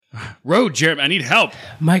Row, Jeremy. I need help.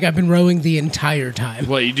 Mike, I've been rowing the entire time.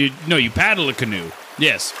 Well, you do. No, you paddle a canoe.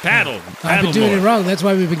 Yes, paddle. I've been doing it wrong. That's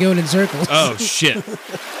why we've been going in circles. Oh, shit.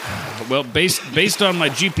 Well, based on my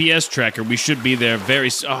GPS tracker, we should be there very...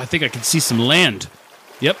 I think I can see some land.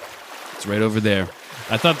 Yep. It's right over there.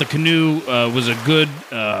 I thought the canoe was a good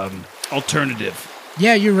alternative.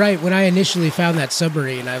 Yeah, you're right. When I initially found that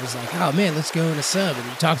submarine, I was like, oh, man, let's go in a sub. And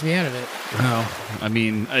you talked me out of it. Well, I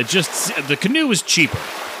mean, the canoe was cheaper.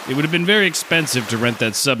 It would have been very expensive to rent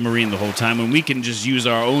that submarine the whole time when we can just use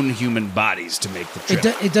our own human bodies to make the trip.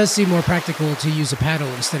 It does seem more practical to use a paddle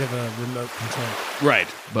instead of a remote control. Right.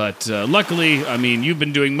 But luckily, I mean, you've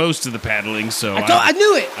been doing most of the paddling, so... I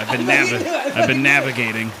knew it! I've been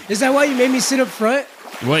navigating. Is that why you made me sit up front?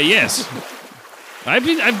 Well, yes.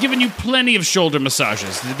 I've given you plenty of shoulder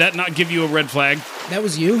massages. Did that not give you a red flag? That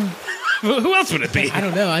was you? Who else would it be? I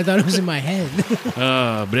don't know. I thought it was in my head.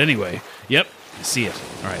 But anyway, yep. I see it.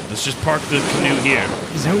 All right, let's just park the canoe here.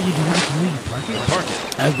 Is that what you do with the canoe? You park it? Park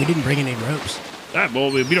it. We didn't bring any ropes.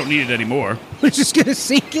 Well, we don't need it anymore. We're just going to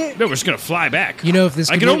sink it? No, we're just going to fly back. You know, if this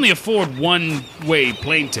I could only afford one-way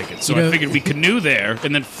plane ticket, so I figured we canoe there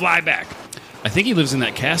and then fly back. I think he lives in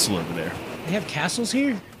that castle over there. They have castles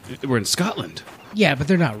here? We're in Scotland. Yeah, but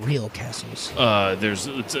they're not real castles.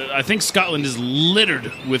 I think Scotland is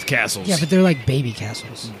littered with castles. Yeah, but they're like baby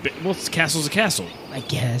castles. Castle's a castle. I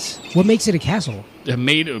guess. What makes it a castle?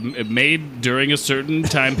 Made during a certain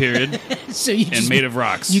time period made of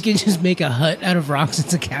rocks. You can just make a hut out of rocks.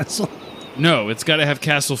 It's a castle. No, it's got to have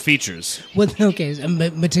castle features. Okay,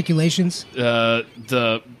 meticulations?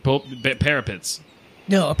 The parapets.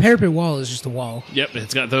 No, a parapet wall is just a wall. Yep,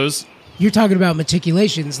 it's got those. You're talking about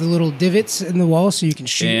meticulations, the little divots in the wall so you can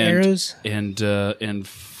shoot arrows? And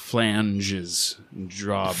flanges.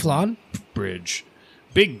 Draw Flan? Bridge.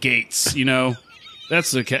 Big gates, you know.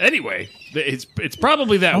 That's the... Anyway, it's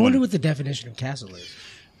probably that one. I wonder what the definition of castle is.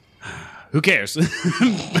 Who cares?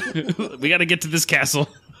 We got to get to this castle.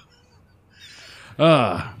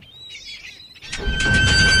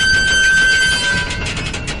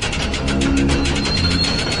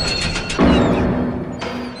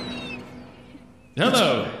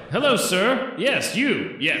 Hello, sir. Yes,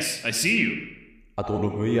 you. Yes, I see you. I don't know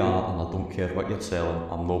who you are, and I don't care what you're selling.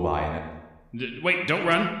 I'm not buying it. Wait, don't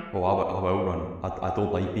run. Oh, I will run. I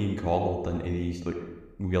don't like being cornered into these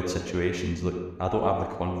weird situations. I don't have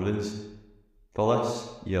the confidence for this.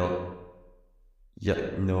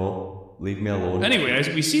 No, leave me alone. Anyway,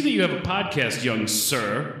 we see that you have a podcast, young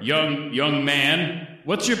sir, young man.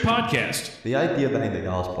 What's your podcast? The idea behind the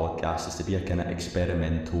Gallus podcast is to be a kind of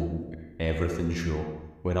experimental everything show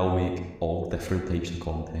where I'll make all different types of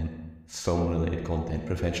content, film-related content,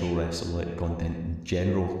 professional wrestling-related content,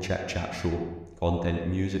 general chit-chat show content,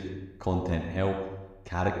 music content, help,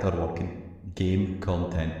 character working, game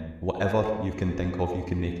content, whatever you can think of you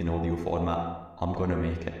can make in audio format. I'm going to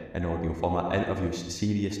make it in audio format. Interviews,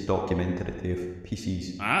 serious, documentative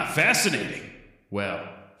pieces. Fascinating. Well,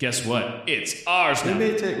 guess what? It's ours now.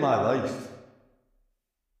 They may take my life,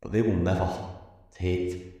 but they will never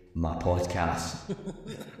take my podcast.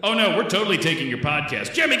 Oh no, we're totally taking your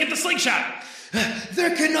podcast. Jeremy, get the slingshot!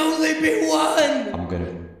 There can only be one! I'm going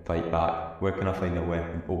to fight back. Where can I find a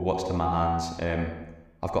weapon? Oh, what's to my hands?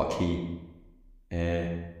 I've got a key.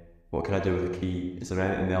 What can I do with a key? Is there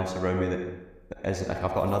anything else around me that is...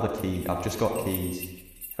 I've got another key. I've just got keys.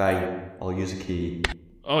 Fine, I'll use a key.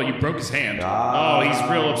 Oh, you broke his hand. Oh, he's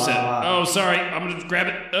real upset. Oh, sorry, I'm going to grab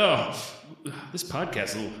it. Oh, this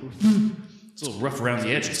podcast it's a little rough around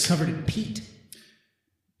the edges. It's covered in peat.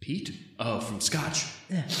 Peat? Oh, from scotch.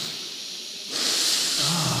 Yeah.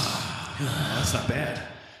 Oh, that's not bad.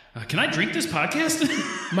 Can I drink this podcast?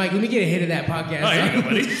 Mike, let me get a hit of that podcast. Oh, here you go,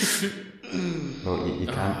 buddy. No, you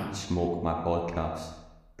can't smoke my podcast.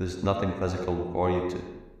 There's nothing physical for you to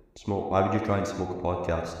smoke. Why would you try and smoke a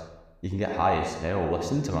podcast? You can get high as hell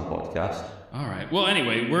listening to my podcast. All right. Well,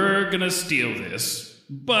 anyway, we're going to steal this,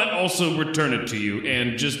 but also return it to you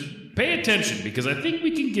and just pay attention because I think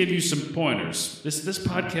we can give you some pointers. This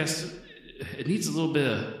podcast, it needs a little bit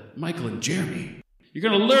of Michael and Jeremy. You're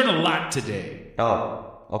going to learn a lot today.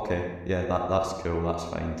 Oh, okay. Yeah, that's cool. That's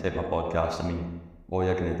fine. Take my podcast. I mean, all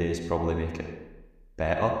you're going to do is probably make it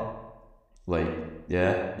better.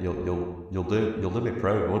 You'll do me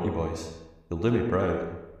proud, won't you, boys? You'll do me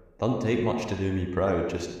proud. Doesn't take much to do me proud.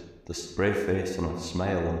 Just the brave face and a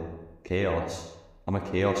smile and chaos. I'm a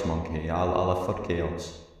chaos monkey. I live for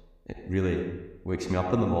chaos. It really wakes me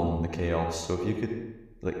up in the morning, the chaos. So if you could,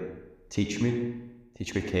 teach me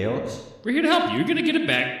chaos. We're here to help you. You're going to get it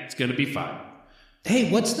back. It's going to be fine. Hey,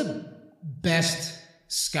 what's the best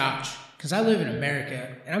scotch because I live in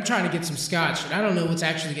America, and I'm trying to get some scotch, and I don't know what's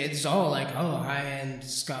actually good. It's all like, high-end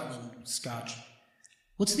scotch.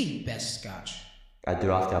 What's the best scotch? I do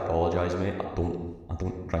have to apologise, mate. I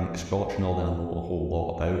don't drink scotch, nor do I know a whole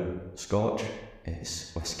lot about scotch.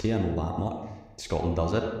 It's whiskey, I know that much. Scotland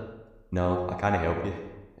does it. No, I can't help you.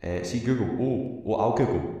 See Google. I'll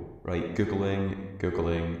Google. Right,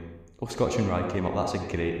 Googling. Oh, Scotch and Rye came up. That's a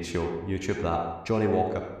great show. YouTube that. Johnny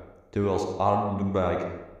Walker. Who else?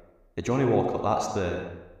 Arndenberg. Johnny Walker. That's the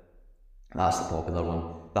popular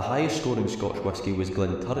one. The highest scoring Scotch whisky was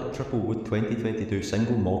Glenturret Triple Wood 2022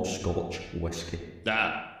 Single Malt Scotch Whisky.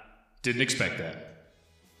 Didn't expect that.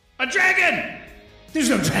 A dragon! There's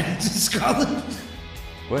no dragons in Scotland.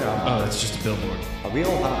 Where am I? Oh, that's just a billboard. Are we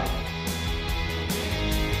all high?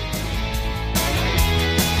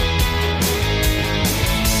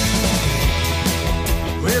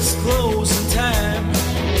 It's closing time.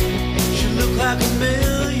 Should look like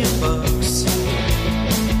 $1,000,000.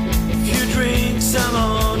 A few drinks, I'm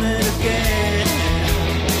on it again.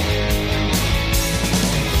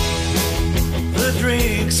 The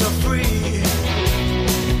drinks are free.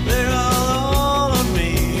 They're all on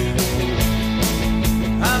me.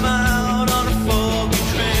 I'm out on a foggy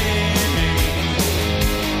train.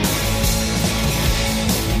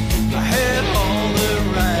 I had all the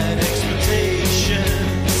right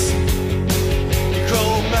expectations. You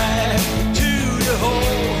crawl back to your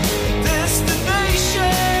whole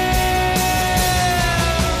destination.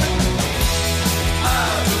 I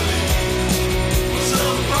believe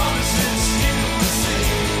some promises you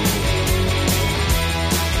receive.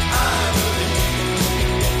 I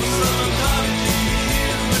believe some apology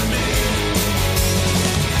you and me.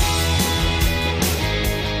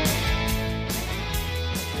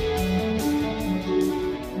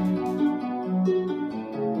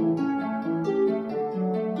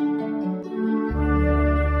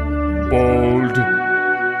 Bold,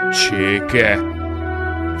 cheeky,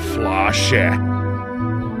 flashy,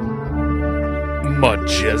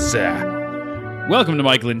 mudjazza. Welcome to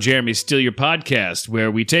Michael and Jeremy Steal Your Podcast,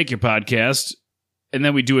 where we take your podcast and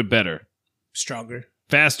then we do it better, Stronger.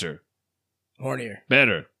 faster, Hornier.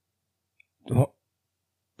 better, Ho-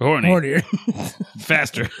 horny, Hornier.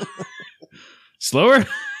 faster, slower.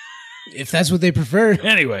 If that's what they prefer.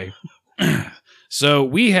 Anyway, so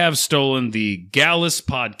we have stolen the Gallus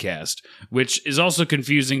podcast, which is also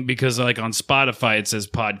confusing because, like, on Spotify it says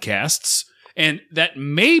podcasts, and that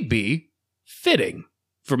may be fitting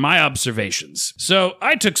for my observations. So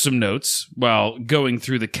I took some notes while going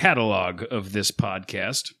through the catalog of this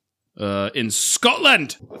podcast. In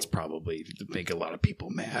Scotland. That's probably make a lot of people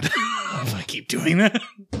mad if I keep doing that.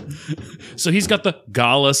 So he's got the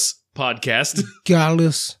Gallus podcast.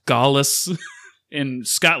 Gallus in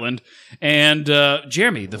Scotland. And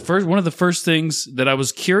Jeremy, one of the first things that I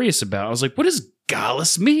was curious about, I was like, what does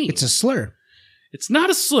Gallus mean? It's a slur. It's not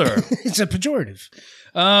a slur. It's a pejorative.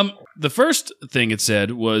 The first thing it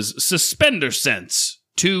said was suspender sense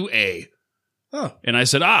 2A. Oh. And I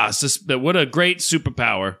said, what a great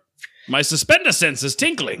superpower. My suspender sense is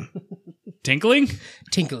tinkling. Tinkling?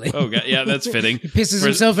 Tinkling. Oh, God, yeah, that's fitting. He pisses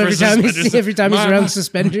himself every time he's around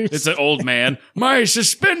suspenders. It's an old man. My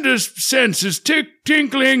suspender sense is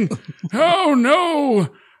tinkling. Oh, no.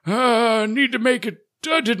 I need to make it.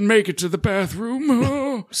 I didn't make it to the bathroom.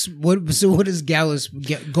 Oh. So what is Gallus?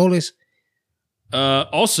 Gallus?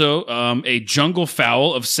 Also, a jungle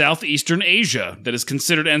fowl of southeastern Asia that is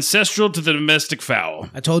considered ancestral to the domestic fowl.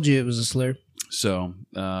 I told you it was a slur. So,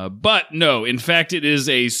 but no, in fact, it is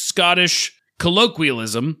a Scottish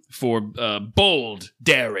colloquialism for bold,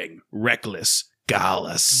 daring, reckless,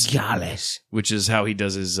 Gallus. Gallus. Which is how he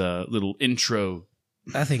does his little intro.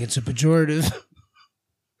 I think it's a pejorative.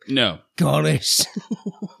 No. Gallus.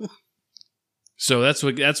 So that's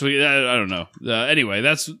what I don't know. Anyway,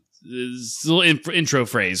 that's a little intro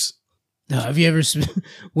phrase. Have you ever,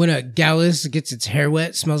 when a Gallus gets its hair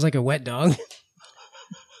wet, smells like a wet dog?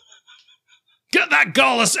 Get that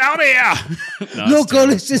Gallus out of here! No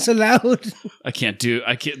Gallus is allowed. I can't.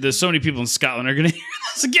 There's so many people in Scotland are going to hear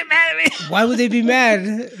this and get mad at me. Why would they be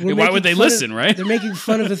mad? Why would they listen, right? They're making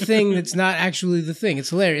fun of a thing that's not actually the thing.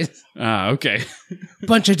 It's hilarious. Okay.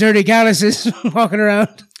 Bunch of dirty Galluses walking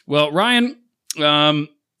around. Well, Ryan,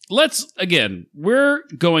 we're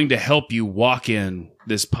going to help you walk in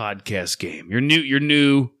this podcast game. You're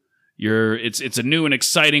new. It's a new and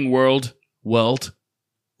exciting world.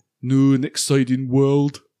 New and exciting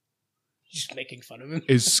world. Just making fun of him.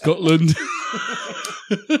 Is Scotland.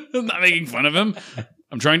 I'm not making fun of him.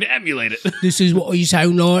 I'm trying to emulate it. This is what you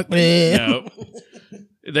sound like. No.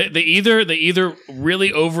 They either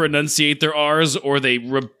really over enunciate their R's or they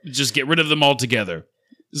just get rid of them altogether.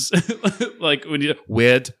 Like when you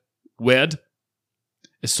weird.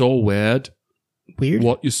 It's so weird. Weird?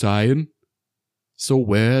 What you saying? So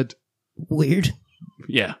weird. Weird.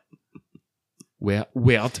 Yeah.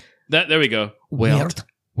 Weird. There we go. Weird.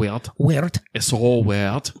 It's so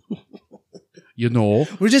weird. You know.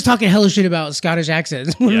 We're just talking hella shit about Scottish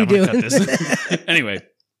accents. What are we I'm gonna doing? cut this. Anyway.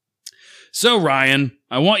 So, Ryan,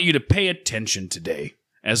 I want you to pay attention today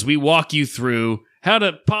as we walk you through how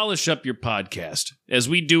to polish up your podcast as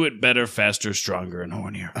we do it better, faster, stronger, and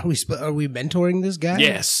hornier. Are we mentoring this guy?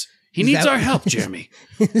 Yes. He Is needs that- our help, Jeremy.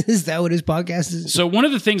 Is that what his podcast is? So one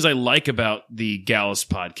of the things I like about the Gallus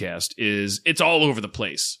podcast is it's all over the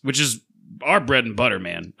place, which is our bread and butter,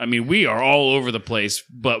 man. I mean, we are all over the place,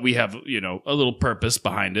 but we have, a little purpose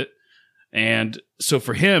behind it. And so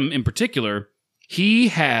for him in particular, he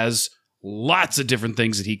has lots of different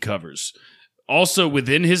things that he covers. Also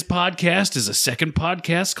within his podcast is a second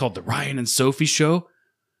podcast called The Ryan and Sophie Show.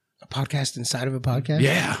 A podcast inside of a podcast?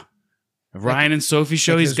 Yeah. Ryan and Sophie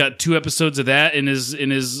Show. He's got 2 episodes of that in his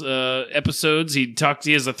episodes. He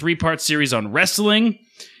has a 3-part series on wrestling.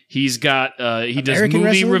 He's got he does American movie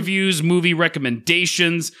wrestling? reviews, movie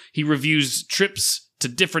recommendations. He reviews trips to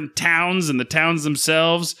different towns and the towns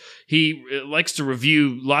themselves. He likes to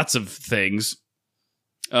review lots of things.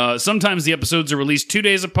 Sometimes the episodes are released 2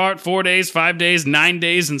 days apart, 4 days, 5 days, 9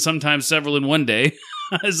 days, and sometimes several in one day,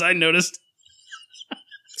 as I noticed.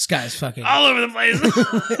 This guy's fucking... All over the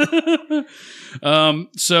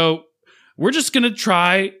place. So we're just going to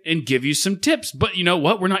try and give you some tips. But you know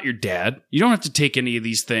what? We're not your dad. You don't have to take any of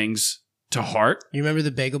these things to heart. You remember the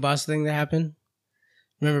Bagel Boss thing that happened?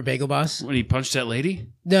 Remember Bagel Boss? When he punched that lady?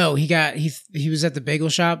 No, he was at the bagel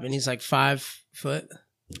shop and he's like 5 foot.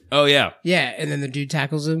 Oh, yeah. Yeah, and then the dude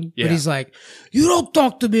tackles him. Yeah. But he's like, "You don't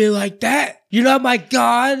talk to me like that. You're not my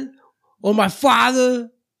God or my father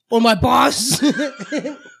or my boss."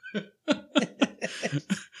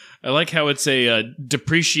 I like how it's a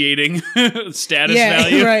depreciting status Yeah,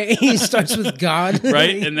 value. right. He starts with God.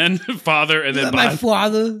 Right? And then father, and then Not my boss.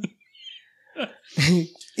 father.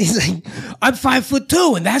 He's like, "I'm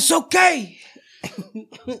 5'2", and that's okay."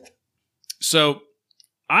 So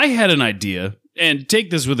I had an idea, and take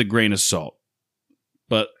this with a grain of salt,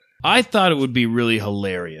 but I thought it would be really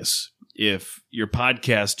hilarious if your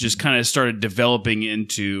podcast just kind of started developing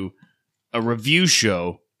into a review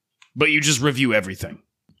show, but you just review everything.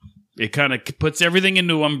 It kind of puts everything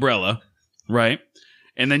into an umbrella, right?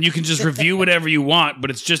 And then you can just review whatever you want, but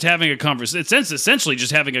it's just having a conversation. It's essentially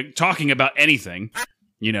just talking about anything,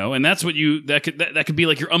 and that's what that could be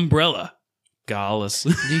like your umbrella. Gallus.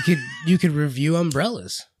 You could review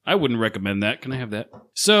umbrellas. I wouldn't recommend that. Can I have that?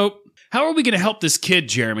 So, how are we going to help this kid,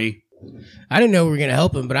 Jeremy? I didn't know we were going to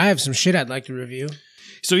help him, but I have some shit I'd like to review.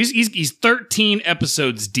 So he's 13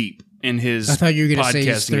 episodes deep in his. I thought you were going to say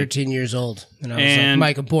he's podcasting. 13 years old, and I was like, And-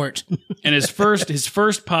 "Mike, abort." And his first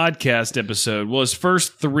podcast episode, his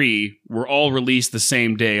first 3 were all released the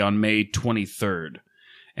same day on May 23rd,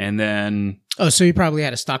 and then Oh, so he probably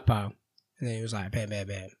had a stockpile, and then he was like, "Bam, bam,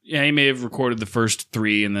 bam." yeah, he may have recorded the first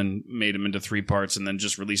 3 and then made them into 3 parts, and then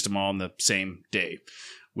just released them all on the same day.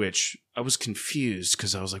 Which I was confused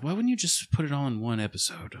because I was like, why wouldn't you just put it all in one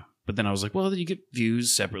episode? But then I was like, well, you get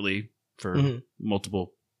views separately for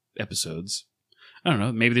multiple episodes. I don't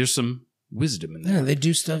know. Maybe there's some wisdom in there. Yeah, they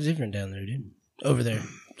do stuff different down there, dude. Over there,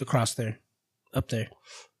 across there, up there,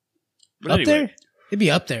 But up anyway, there. It'd be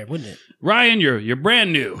up there, wouldn't it? Ryan, you're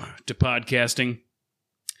brand new to podcasting,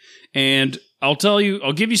 and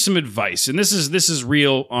I'll give you some advice, and this is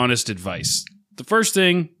real, honest advice. The first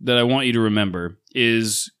thing that I want you to remember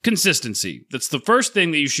is consistency. That's the first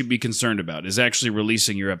thing that you should be concerned about, is actually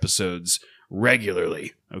releasing your episodes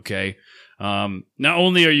regularly, okay? Not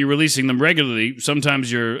only are you releasing them regularly,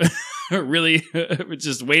 sometimes you're really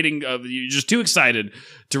just waiting. You're just too excited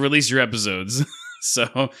to release your episodes.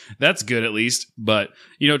 So that's good at least. But,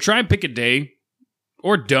 try and pick a day,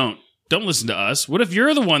 or don't. Don't listen to us. What if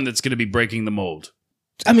you're the one that's going to be breaking the mold?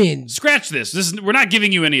 I mean, Scratch this. We're not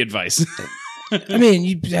giving you any advice.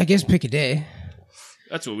 I guess pick a day.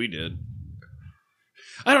 That's what we did.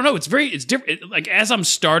 I don't know. It's different. Like, as I'm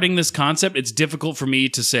starting this concept, it's difficult for me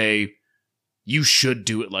to say you should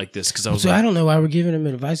do it like this, because I was So like, I don't know why we're giving him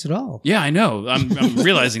advice at all. yeah, I know. I'm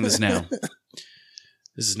realizing this now.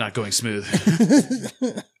 This is not going smooth.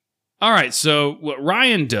 All right. So what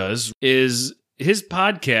Ryan does is his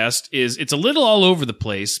podcast it's a little all over the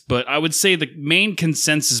place, but I would say the main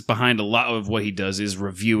consensus behind a lot of what he does is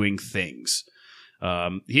reviewing things.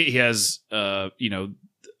 He has, a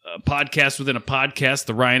podcast within a podcast,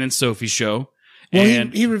 The Ryan and Sophie Show. Well,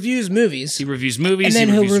 and he reviews movies. he reviews movies, And then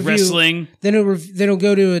he he'll reviews review- wrestling. Then he'll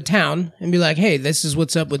go to a town and be like, "Hey, this is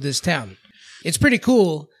what's up with this town." It's pretty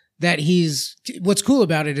cool that what's cool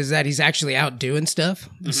about it is that he's actually out doing stuff.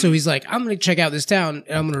 Mm-hmm. So he's like, "I'm going to check out this town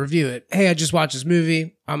and I'm going to review it. Hey, I just watched this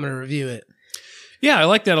movie. I'm going to review it." Yeah, I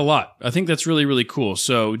like that a lot. I think that's really, really cool.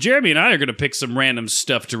 So Jeremy and I are going to pick some random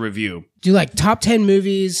stuff to review. Do like top 10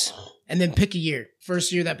 movies and then pick a year.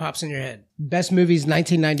 First year that pops in your head. Best movies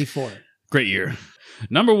 1994. Great year.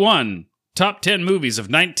 Number 1, top 10 movies of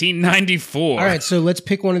 1994. All right, so let's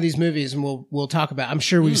pick one of these movies and we'll talk about. I'm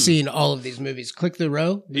sure we've seen all of these movies. Click the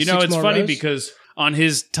row. You know, it's funny because on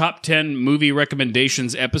his top 10 movie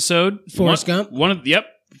recommendations episode, Forrest Gump?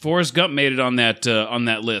 Forrest Gump made it on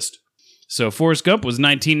that list. So Forrest Gump was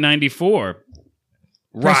 1994.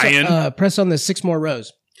 Ryan. Press on the 6 more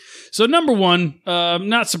rows. So number 1,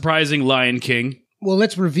 not surprising, Lion King. Well,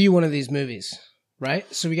 let's review one of these movies, right?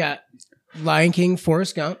 So we got Lion King,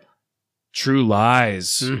 Forrest Gump. True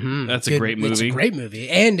Lies. Mm-hmm. That's a great movie. It's a great movie.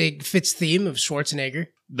 And it fits theme of Schwarzenegger.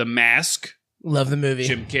 The Mask. Love the movie.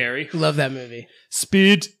 Jim Carrey. Love that movie.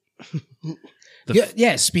 Speed.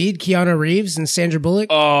 Yeah, Speed, Keanu Reeves, and Sandra Bullock.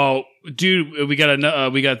 Oh, dude, we got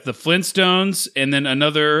the Flintstones, and then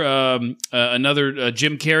another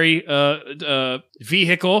Jim Carrey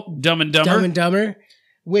vehicle, Dumb and Dumber. Dumb and Dumber.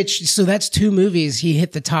 So that's 2 movies. He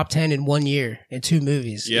hit the top 10 in 1 year in 2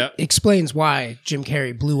 movies. Yeah. It explains why Jim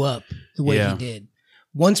Carrey blew up the way Yeah. he did.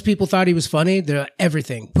 Once people thought he was funny, they're like,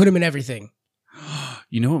 everything. Put him in everything.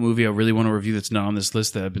 You know what movie I really want to review that's not on this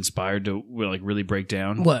list that I've been inspired to really break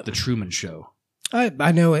down? What? The Truman Show.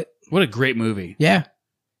 I know it. What a great movie. Yeah.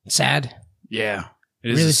 Sad. Yeah.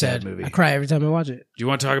 It is Really a sad sad. movie. I cry every time I watch it. Do you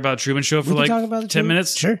want to talk about Truman Show for We can talk about the 10 Truman-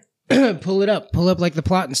 minutes? Sure. Pull it up. Pull up like the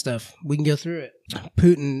plot and stuff. We can go through it.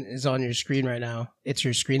 Putin is on your screen right now. It's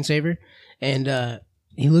your screensaver. And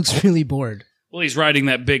he looks really bored. Well, he's riding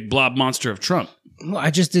that big blob monster of Trump. Well, I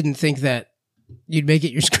just didn't think that you'd make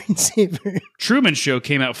it your screensaver. Truman Show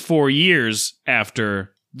came out 4 years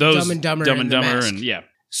after those Dumb and Dumber and The Mask. and yeah.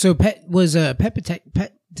 So Pet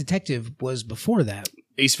Detective was before that,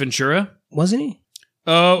 Ace Ventura. wasn't he?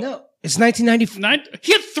 Oh, No. It's 1994.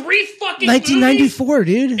 He had 3 fucking 1994,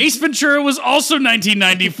 dude. movies? Ace Ventura was also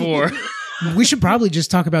 1994. We should probably just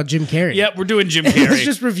talk about Jim Carrey. Yep, we're doing Jim Let's Carrey.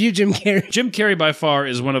 just review Jim Carrey. Jim Carrey by far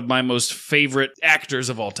is one of my most favorite actors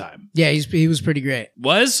of all time. Yeah, he was pretty great.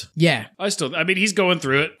 Was? Yeah. I mean, he's going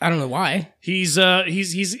through it. I don't know why. He's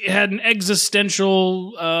had an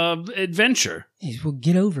existential adventure. Well,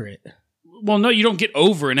 get over it. Well, no, you don't get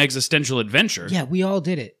over an existential adventure. Yeah, we all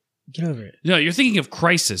did it. Get over it. No, you're thinking of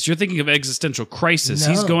crisis. You're thinking of existential crisis.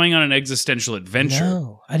 No. He's going on an existential adventure.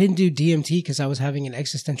 No, I didn't do DMT because I was having an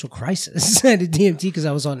existential crisis. I did DMT because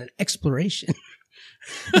I was on an exploration.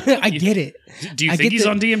 I get it. Do you I think get he's the-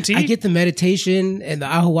 on DMT? I get the meditation and the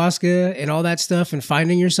ayahuasca and all that stuff and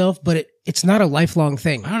finding yourself, but it's not a lifelong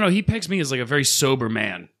thing. I don't know. He pegs me as like a very sober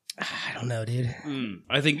man. I don't know, dude.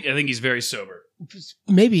 I think he's very sober.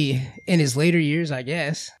 Maybe in his later years, I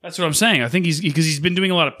guess. That's what I'm saying. I think because he's been doing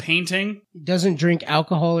a lot of painting. He doesn't drink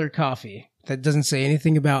alcohol or coffee. That doesn't say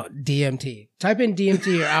anything about DMT. Type in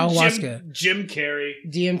DMT or ayahuasca. Jim Carrey.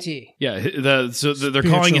 DMT. Yeah, they're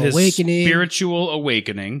calling it his awakening. spiritual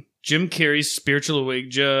awakening. Jim Carrey's spiritual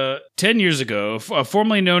awakening. 10 years ago,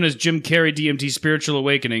 formerly known as Jim Carrey DMT Spiritual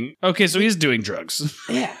Awakening. Okay, so he's doing drugs.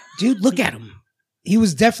 Yeah, dude, look at him. He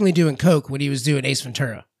was definitely doing coke when he was doing Ace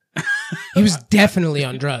Ventura. He was definitely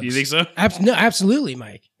on drugs. You think so? No, absolutely,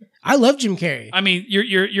 Mike. I love Jim Carrey. I mean,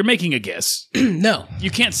 you're making a guess. No.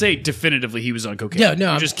 You can't say definitively he was on cocaine.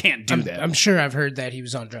 No, you just can't do that. I'm sure I've heard that he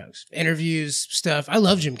was on drugs. Interviews, stuff. I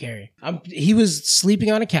love Jim Carrey. He was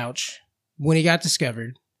sleeping on a couch when he got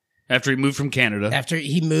discovered. After he moved from Canada. After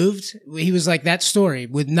he moved, he was like that story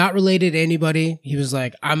with not related to anybody. He was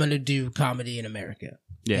like, I'm going to do comedy in America.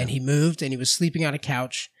 Yeah. And he moved and he was sleeping on a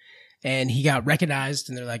couch and he got recognized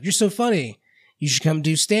and they're like, you're so funny. You should come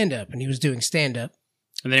do stand up. And he was doing stand up.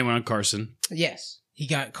 And then he went on Carson. Yes. He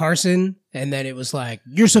got Carson and then it was like,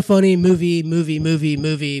 you're so funny, movie. And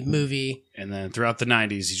then throughout the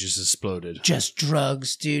 90s, he just exploded. Just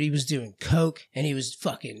drugs, dude. He was doing coke and he was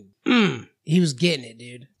fucking, he was getting it,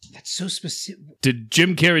 dude. That's so specific. Did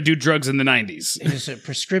Jim Carrey do drugs in the 90s? It was a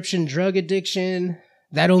prescription drug addiction.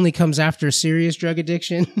 That only comes after serious drug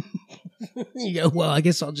addiction. You go, well, I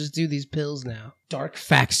guess I'll just do these pills now. Dark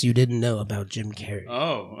facts you didn't know about Jim Carrey.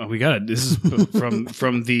 Oh, we got it. This is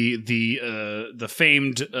from the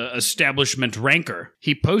famed establishment ranker.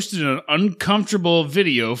 He posted an uncomfortable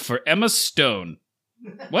video for Emma Stone.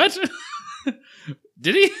 What?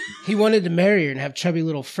 Did he? He wanted to marry her and have chubby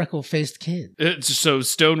little freckle-faced kids. So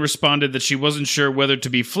Stone responded that she wasn't sure whether to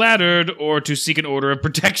be flattered or to seek an order of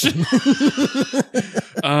protection.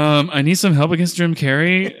 I need some help against Jim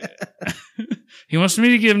Carrey. He wants me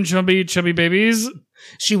to give him chubby babies.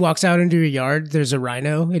 She walks out into her yard. There's a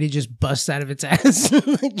rhino, and he just busts out of its ass,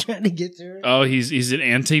 like trying to get to her. Oh, he's an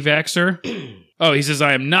anti-vaxxer? Oh, he says,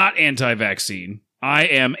 I am not anti-vaccine. I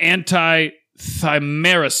am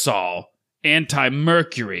anti-thimerosal,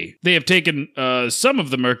 anti-mercury. They have taken some of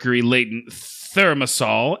the mercury-latent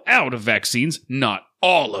thimerosal out of vaccines, not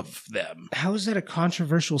all of them. How is that a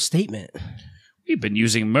controversial statement? We've been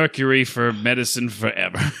using mercury for medicine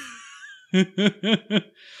forever.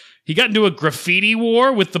 He got into a graffiti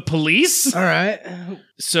war with the police. All right.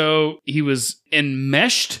 So he was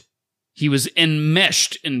enmeshed. He was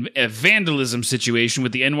enmeshed in a vandalism situation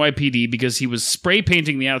with the NYPD because he was spray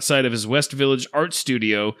painting the outside of his West Village art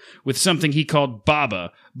studio with something he called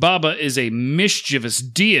Baba. Baba is a mischievous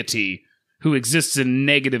deity who exists in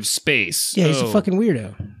negative space. Yeah, he's a fucking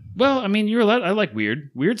weirdo. Well, I mean, you're allowed. I like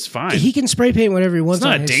weird. Weird's fine. He can spray paint whatever he wants. It's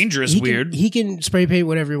not a dangerous weird. He can spray paint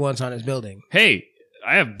whatever he wants on his building. Hey,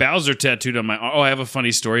 I have Bowser tattooed on my arm. Oh, I have a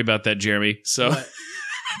funny story about that, Jeremy. So,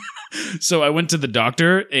 so I went to the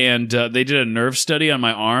doctor and they did a nerve study on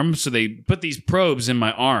my arm. So they put these probes in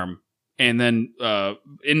my arm and then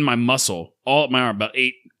in my muscle, all up my arm, about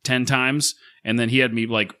 8-10 times. And then he had me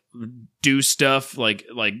like do stuff like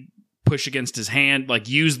push against his hand, like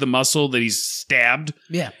use the muscle that he's stabbed.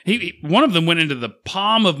 Yeah. One of them went into the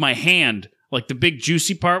palm of my hand, like the big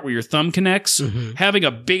juicy part where your thumb connects. Mm-hmm. Having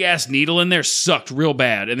a big ass needle in there sucked real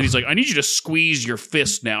bad. And then he's like, I need you to squeeze your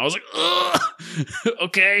fist now. I was like, ugh,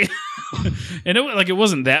 okay. And it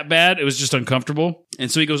wasn't that bad. It was just uncomfortable.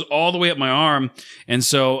 And so he goes all the way up my arm. And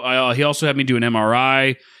so he also had me do an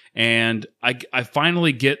MRI. And I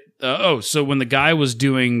finally get, so when the guy was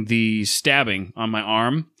doing the stabbing on my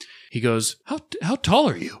arm, he goes, how tall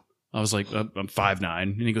are you? I was like, I'm 5'9".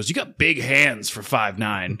 And he goes, you got big hands for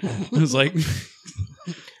 5'9". I was like,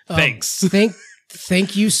 thanks.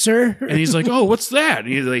 Thank you, sir. And he's like, oh, what's that?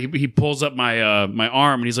 And he pulls up my my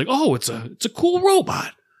arm and he's like, oh, it's a cool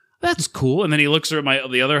robot. That's cool. And then he looks at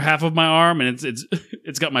the other half of my arm and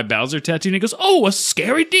it's got my Bowser tattoo. And he goes, oh, a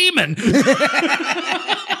scary demon.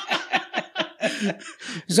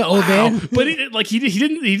 He's an old man, but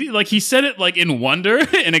he said it like in wonder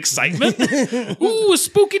and excitement. Ooh, a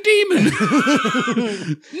spooky demon!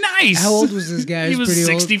 Nice. How old was this guy? He was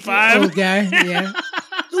 65. Old guy, yeah.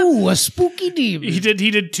 Ooh, a spooky demon. He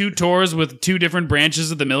did 2 tours with 2 different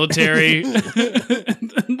branches of the military.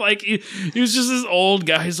 Like he was just this old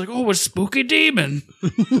guy. He's like, oh, a spooky demon.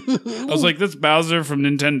 I was like, that's Bowser from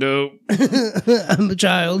Nintendo. I'm a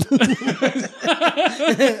child.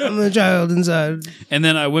 I'm a child inside. And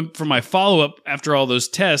then I went for my follow-up after all those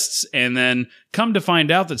tests, and then come to find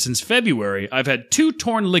out that since February, I've had 2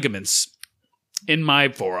 torn ligaments in my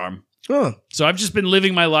forearm. Oh. So I've just been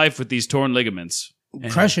living my life with these torn ligaments.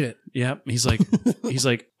 Crushing it. Yeah. He's like,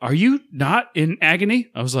 are you not in agony?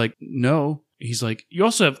 I was like, no. He's like, you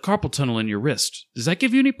also have carpal tunnel in your wrist. Does that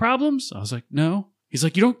give you any problems? I was like, no. He's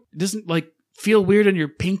like, it doesn't like feel weird in your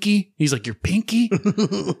pinky? He's like, your pinky?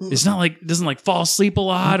 It's not like, doesn't like fall asleep a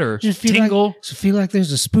lot or just tingle? Feel like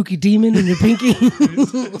there's a spooky demon in your pinky?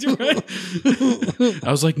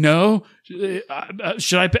 I was like, no.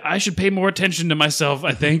 I should pay more attention to myself,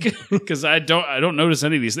 I think, because I don't notice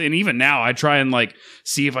any of these. And even now I try and like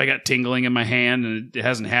see if I got tingling in my hand and it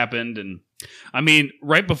hasn't happened. And I mean,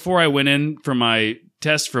 right before I went in for my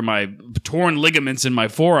test for my torn ligaments in my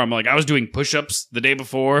forearm, like I was doing push-ups the day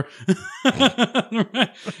before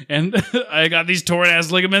and I got these torn ass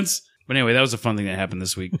ligaments. But anyway, that was a fun thing that happened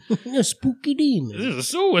this week. A spooky demon.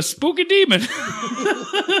 A spooky demon.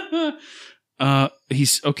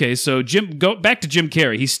 He's okay. So go back to Jim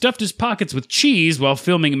Carrey. He stuffed his pockets with cheese while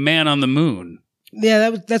filming Man on the Moon.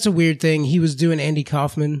 Yeah, that's a weird thing. He was doing Andy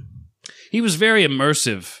Kaufman. He was very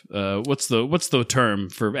immersive. What's the term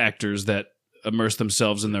for actors that immerse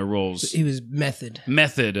themselves in their roles? He was method.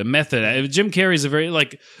 Method. Jim Carrey's a very,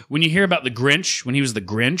 like, when you hear about the Grinch, when he was the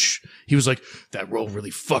Grinch, he was like, that role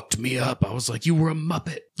really fucked me up. I was like, you were a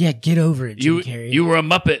Muppet. Yeah, get over it, Jim Carrey. You were a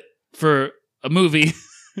Muppet for a movie.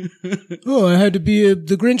 Oh, I had to be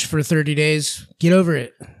the Grinch for 30 days. Get over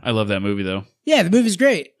it. I love that movie, though. Yeah, the movie's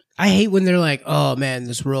great. I hate when they're like, oh, man,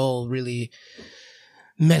 this role really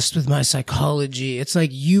messed with my psychology. It's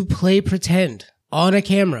like, you play pretend on a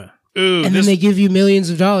camera. Ooh, and then they give you millions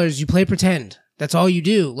of dollars. You play pretend. That's all you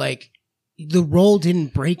do. Like, the role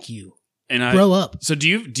didn't break you. And grow up. So do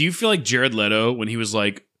you feel like Jared Leto when he was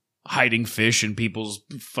like hiding fish in people's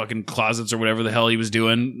fucking closets or whatever the hell he was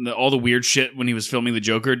doing. All the weird shit when he was filming the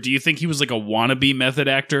Joker. Do you think he was like a wannabe method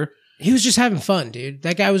actor? He was just having fun, dude.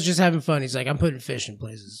 That guy was just having fun. He's like, I'm putting fish in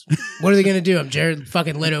places. What are they going to do? I'm Jared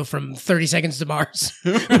fucking Leto from 30 Seconds to Mars.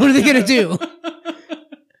 What are they going to do?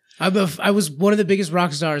 I was one of the biggest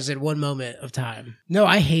rock stars at one moment of time. No,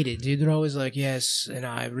 I hate it, dude. They're always like, yes, and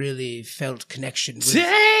I really felt connection with...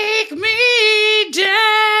 Take me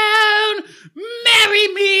down, marry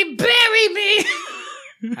me, bury me.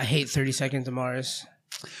 I hate 30 Seconds to Mars.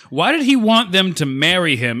 Why did he want them to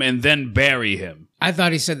marry him and then bury him? I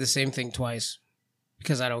thought he said the same thing twice.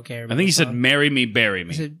 Because I don't care. I think he said, marry me, bury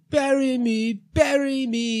me. He said, bury me,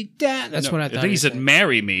 dad. That's what I thought. I think he said,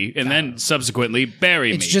 marry me, and then subsequently, bury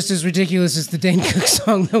me. It's just as ridiculous as the Dane Cook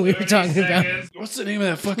song that we were talking about. What's the name of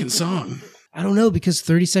that fucking song? I don't know, because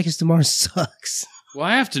 30 Seconds to Mars sucks. Well,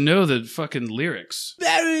 I have to know the fucking lyrics.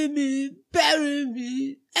 Bury me.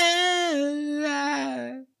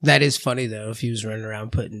 That is funny, though, if he was running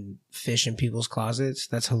around putting fish in people's closets.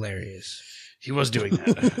 That's hilarious. He was doing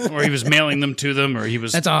that. Or he was mailing them to them, or he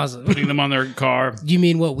was That's awesome. putting them on their car. You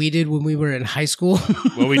mean what we did when we were in high school?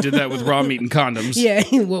 Well, we did that with raw meat and condoms. Yeah,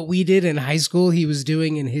 what we did in high school, he was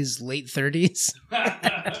doing in his late 30s.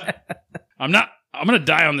 I'm going to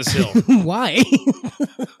die on this hill. Why?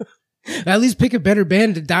 At least pick a better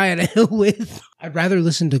band to die on a hill with. I'd rather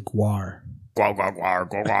listen to Guar. Guar, guar, guar,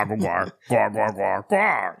 guar, guar, guar, guar, guar, guar,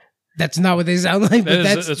 guar. That's not what they sound like, but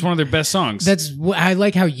That's one of their best songs. I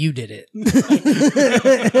like how you did it.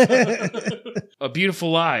 A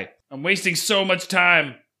Beautiful Lie. I'm wasting so much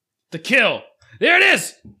time. The Kill. There it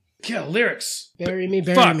is. Kill lyrics. Bury me.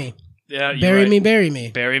 Yeah, Bury me. Bury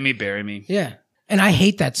me, bury me. Yeah. And I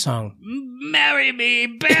hate that song. Marry me,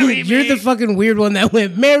 bury me. You're the fucking weird one that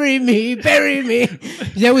went, marry me, bury me.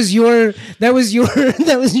 That was your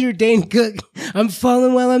Dane Cook. I'm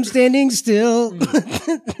falling while I'm standing still.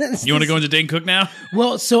 You want to go into Dane Cook now?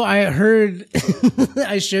 Well, so I heard,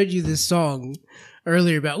 I showed you this song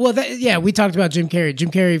earlier about, we talked about Jim Carrey.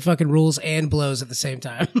 Jim Carrey fucking rules and blows at the same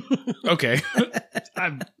time. Okay.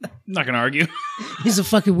 I'm not going to argue. He's a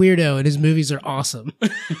fucking weirdo and his movies are awesome.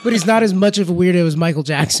 But he's not as much of a weirdo as Michael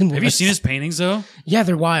Jackson was. Have you seen his paintings, though? Yeah,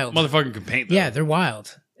 they're wild. Motherfucker can paint, though. Yeah, they're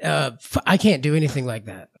wild. I can't do anything like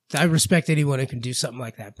that. I respect anyone who can do something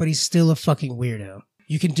like that, but he's still a fucking weirdo.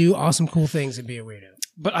 You can do awesome, cool things and be a weirdo.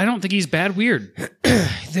 But I don't think he's bad weird.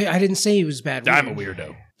 I didn't say he was bad weird. I'm a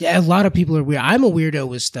weirdo. Yeah, a lot of people are weird. I'm a weirdo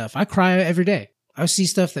with stuff. I cry every day. I see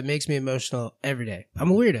stuff that makes me emotional every day.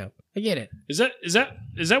 I'm a weirdo. I get it. Is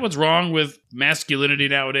that what's wrong with masculinity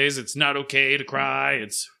nowadays? It's not okay to cry.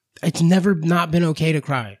 It's never not been okay to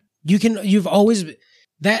cry. You've always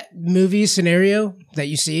that movie scenario that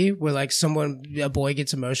you see where like a boy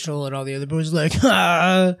gets emotional and all the other boys are like,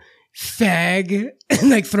 fag, and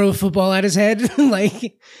like throw a football at his head.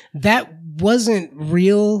 Like that wasn't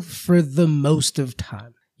real for the most of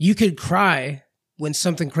time. You could cry when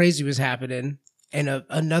something crazy was happening and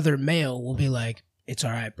another male will be like, it's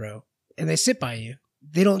all right, bro. And they sit by you.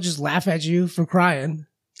 They don't just laugh at you for crying.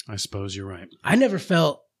 I suppose you're right. I never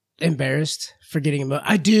felt embarrassed for getting emotional.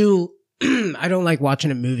 I do. I don't like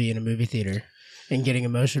watching a movie in a movie theater and getting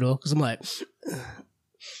emotional because I'm like,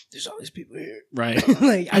 there's all these people here. Right.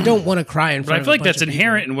 Like, I don't want to cry in front of But I feel like bunch that's of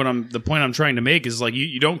inherent people. in the point I'm trying to make is like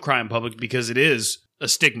you don't cry in public because it is a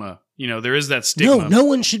stigma. You know, there is that stigma. No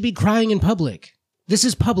one should be crying in public. This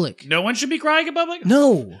is public. No one should be crying in public?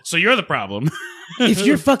 No. So you're the problem.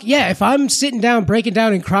 If I'm sitting down, breaking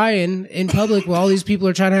down and crying in public while all these people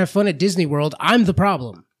are trying to have fun at Disney World, I'm the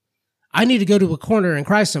problem. I need to go to a corner and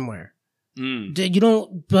cry somewhere. You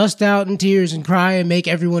don't bust out in tears and cry and make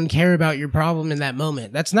everyone care about your problem in that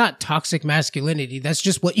moment. That's not toxic masculinity. That's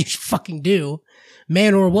just what you fucking do,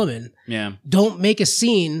 man or woman. Yeah. Don't make a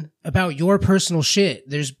scene about your personal shit.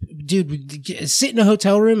 Sit in a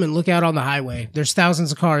hotel room and look out on the highway. There's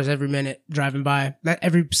thousands of cars every minute driving by.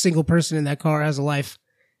 Every single person in that car has a life.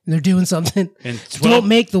 And they're doing something. And don't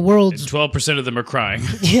make the world... 12% of them are crying.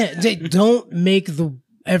 Yeah, don't make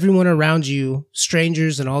everyone around you,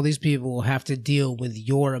 strangers and all these people, will have to deal with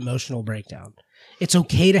your emotional breakdown. It's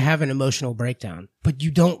okay to have an emotional breakdown, but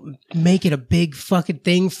you don't make it a big fucking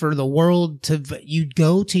thing for the world you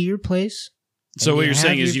go to your place. So what you're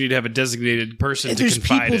saying is you need to have a designated person to confide in.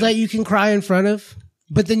 There's people that you can cry in front of,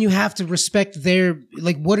 but then you have to respect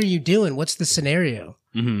what are you doing? What's the scenario?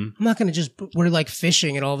 Mm-hmm. I'm not going to we're like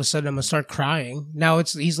fishing and all of a sudden I'm going to start crying. Now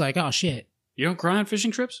he's like, oh shit. You don't cry on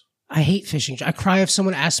fishing trips? I hate fishing. I cry if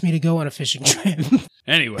someone asks me to go on a fishing trip.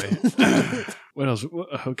 Anyway, What else?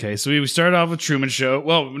 Okay, so we started off with Truman Show.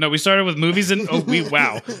 Well, no, we started with movies and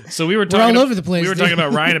wow. So we were talking all over the place. We were talking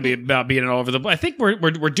about Ryan about being all over the. I think we're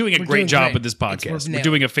doing a great doing job great. with this podcast. We're nailed.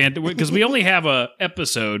 doing a because we only have a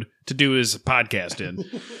episode to do his podcast in,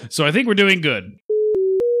 so I think we're doing good.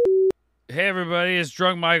 Hey everybody, it's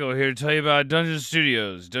Drunk Michael here to tell you about Dungeon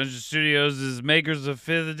Studios. Dungeon Studios is makers of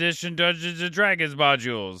 5th edition Dungeons and Dragons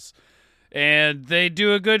modules, and they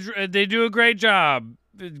do a great job.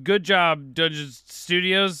 Good job, Dungeon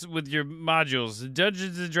Studios, with your modules.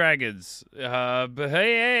 Dungeons and Dragons. But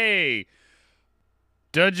hey,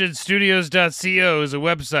 DungeonStudios.co is a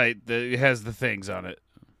website that has the things on it.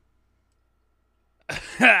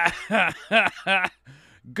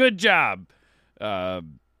 Good job. Our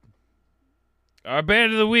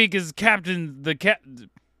band of the week is Captain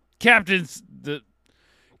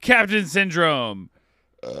Syndrome.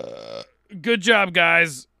 Good job,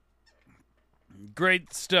 guys.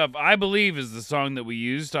 Great stuff. I Believe is the song that we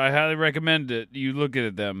used. I highly recommend it. You look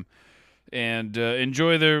at them and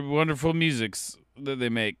enjoy their wonderful musics that they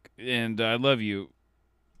make. And I love you.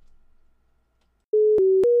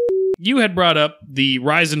 You had brought up the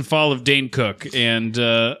rise and fall of Dane Cook, and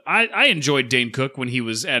I enjoyed Dane Cook when he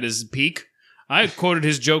was at his peak. I quoted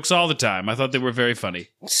his jokes all the time. I thought they were very funny.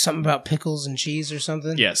 Something about pickles and cheese or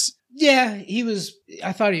something. Yes. Yeah,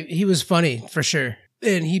 I thought he was funny for sure.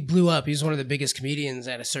 And he blew up. He was one of the biggest comedians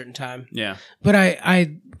at a certain time. Yeah. But I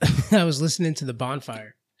was listening to The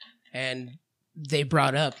Bonfire, and they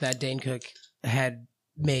brought up that Dane Cook had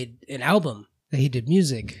made an album that he did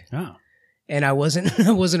music. Oh. And I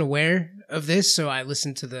wasn't aware of this, so I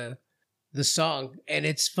listened to the song, and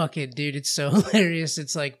it's fucking, dude, it's so hilarious.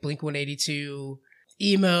 It's like Blink-182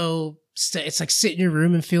 emo. It's like sit in your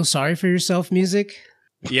room and feel sorry for yourself music.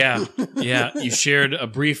 Yeah. You shared a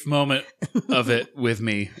brief moment of it with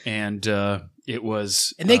me, and it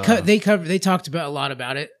was. And they talked about a lot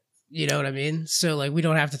about it. You know what I mean? So like, we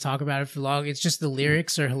don't have to talk about it for long. It's just the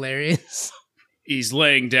lyrics are hilarious. He's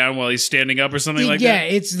laying down while he's standing up or something like that. Yeah,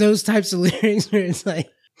 it's those types of lyrics where it's like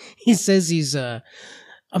he says he's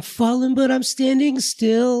I'm falling, but I'm standing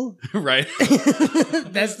still. Right.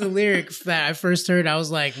 That's the lyric that I first heard. I was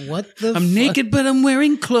like, what the I'm naked, but I'm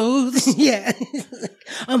wearing clothes. Yeah.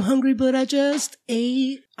 I'm hungry, but I just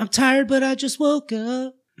ate. I'm tired, but I just woke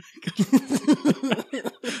up.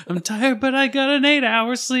 I'm tired, but I got an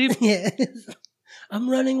 8-hour sleep. Yeah. I'm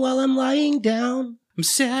running while I'm lying down. I'm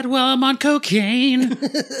sad while I'm on cocaine.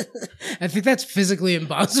 I think that's physically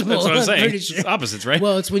impossible. That's what I'm saying. Pretty sure. It's opposites, right?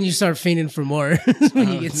 Well, it's when you start fainting for more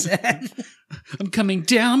when you get sad. I'm coming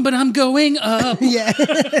down, but I'm going up. Yeah.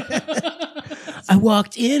 I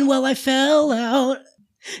walked in while I fell out.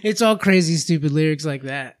 It's all crazy, stupid lyrics like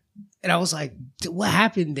that. And I was like, what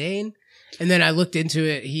happened, Dane? And then I looked into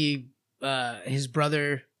it. His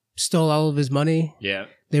brother stole all of his money. Yeah.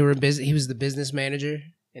 They were he was the business manager,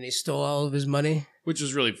 and he stole all of his money. Which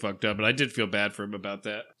was really fucked up, but I did feel bad for him about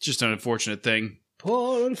that. Just an unfortunate thing.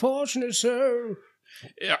 Poor unfortunate sir.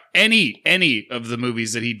 Yeah, any of the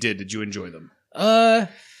movies that he did you enjoy them?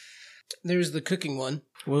 There's the cooking one.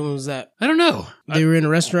 When was that? I don't know. They were in a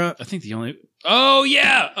restaurant. I think the only... Oh,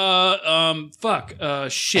 yeah!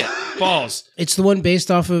 Shit. Balls. It's the one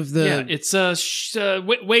based off of the... Yeah, it's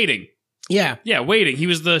Waiting. Yeah. Yeah, Waiting. He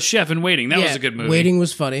was the chef in Waiting. That was a good movie. Waiting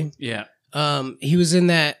was funny. Yeah. He was in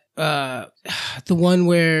that... the one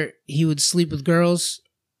where he would sleep with girls,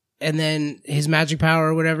 and then his magic power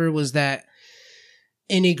or whatever was that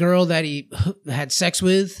any girl that he had sex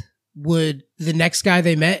with the next guy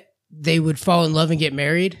they met, they would fall in love and get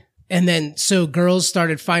married. And then so girls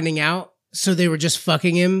started finding out, so they were just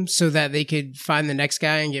fucking him so that they could find the next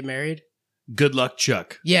guy and get married. Good Luck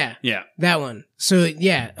Chuck. Yeah. Yeah. That one. So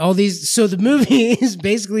yeah, so the movie is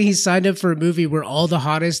basically he signed up for a movie where all the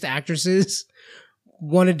hottest actresses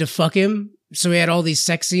wanted to fuck him, so he had all these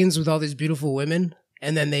sex scenes with all these beautiful women,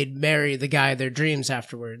 and then they'd marry the guy of their dreams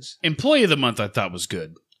afterwards. Employee of the Month I thought was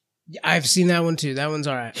good. I've seen that one too. That one's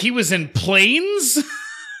all right. He was in Planes?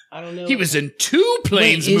 I don't know. He was in 2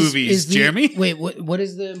 Planes movies, Jeremy. Wait, what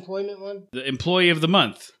is the employment one? The Employee of the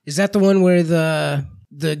Month. Is that the one where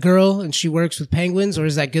the girl and she works with penguins, or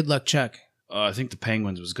is that Good Luck Chuck? I think the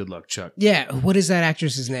Penguins was Good Luck Chuck. Yeah, what is that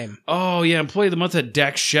actress's name? Oh, yeah, Employee of the Month had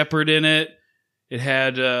Dax Shepard in it. It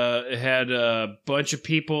had a bunch of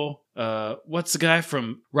people. What's the guy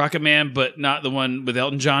from Rocket Man, but not the one with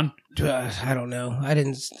Elton John? I don't know. I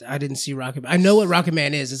didn't see Rocket Man. I know what Rocket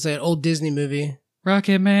Man is. It's an old Disney movie.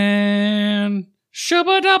 Rocket Man,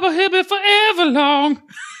 shabba dabba hibba forever long.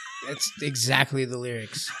 That's exactly the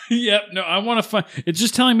lyrics. Yep. No, I want to find. It's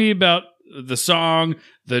just telling me about the song,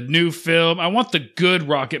 the new film. I want the good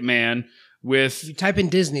Rocket Man with. You type in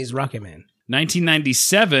Disney's Rocket Man.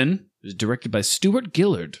 1997, it was directed by Stuart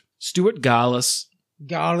Gillard. Stuart Gallus.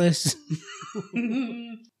 Gallus.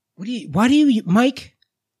 Why do you, Mike?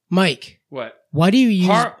 What? Why do you use...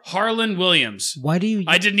 Harlan Williams. Why do you...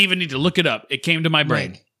 I didn't even need to look it up. It came to my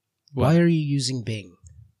brain. Mike, why are you using Bing?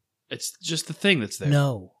 It's just the thing that's there.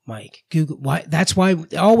 No, Mike. Google. Why? That's why.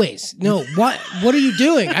 Always. No. What are you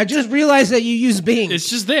doing? I just realized that you use Bing. It's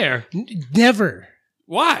just there. Never.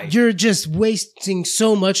 Why? You're just wasting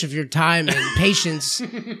so much of your time and patience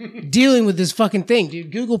dealing with this fucking thing,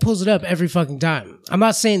 dude. Google pulls it up every fucking time. I'm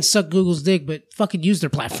not saying suck Google's dick, but fucking use their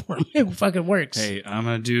platform. It fucking works. Hey, I'm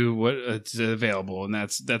gonna do what it's available, and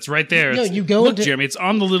that's right there. No, you go look, into... Jeremy. It's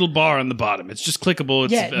on the little bar on the bottom. It's just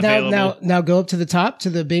clickable. It's available. Now go up to the top to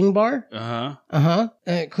the Bing bar.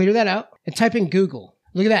 Clear that out and type in Google.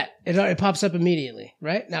 Look at that. It pops up immediately.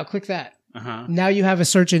 Right now, click that. Now you have a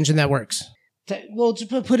search engine that works. Well, just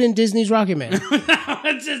put in Disney's Rocket Man.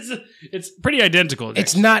 It's pretty identical.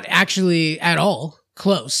 It's not actually at all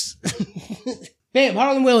close. Bam,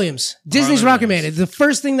 Harlan Williams. Disney's Rocket Man. The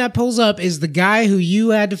first thing that pulls up is the guy who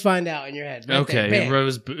you had to find out in your head. Right okay, there. it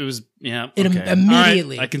was yeah. It okay.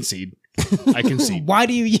 immediately. Right, I concede. I concede. Why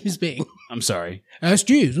do you use Bing? I'm sorry. Ask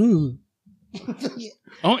Jeeves. Oh,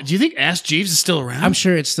 do you think Ask Jeeves is still around? I'm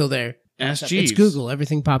sure it's still there. Ask Jeeves. It's Google.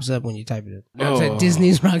 Everything pops up when you type it in. It's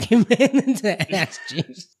Disney's Rocket Man to Ask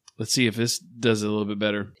Jeeves. Let's see if this does it a little bit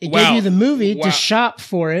better. It gave you the movie to shop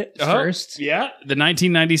for it first. Yeah, the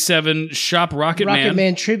 1997 Shop Rocket Man. Rocket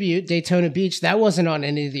Man Tribute, Daytona Beach. That wasn't on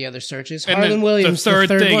any of the other searches. And Harlan Williams, the third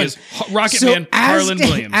thing one. is Rocket Man, Harlan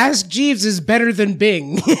Williams. Ask Jeeves is better than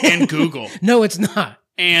Bing. And Google. No, it's not.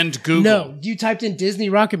 And Google. No, you typed in Disney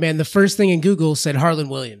Rocket Man. The first thing in Google said Harlan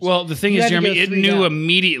Williams. Well, the thing is, Jeremy, it knew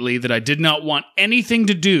immediately that I did not want anything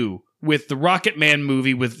to do with the Rocket Man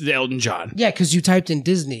movie with Elton John. Yeah, because you typed in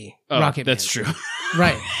Disney Rocket Man. That's true.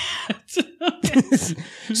 Right.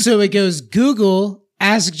 So it goes Google,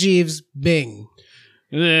 Ask Jeeves, Bing.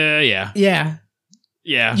 Yeah. Yeah.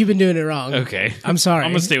 Yeah. You've been doing it wrong. Okay. I'm sorry.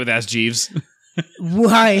 I'm going to stay with Ask Jeeves.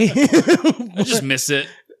 Why? I just miss it.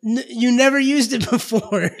 You never used it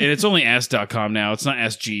before. And it's only ask.com now. It's not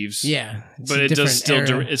Ask Jeeves. Yeah. But it does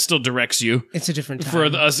still it still directs you. It's a different time. For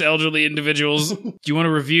us elderly individuals. Do you want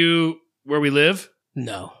to review where we live?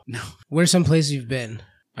 No. No. Where's some place you've been?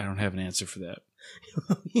 I don't have an answer for that.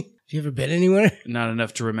 Have you ever been anywhere? Not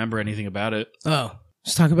enough to remember anything about it. Oh.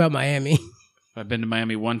 Let's talk about Miami. I've been to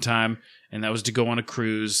Miami one time, and that was to go on a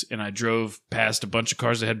cruise, and I drove past a bunch of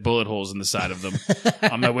cars that had bullet holes in the side of them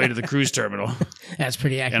on my way to the cruise terminal. That's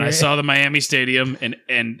pretty accurate. And I saw the Miami Stadium,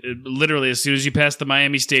 and literally as soon as you pass the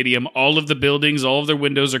Miami Stadium, all of the buildings, all of their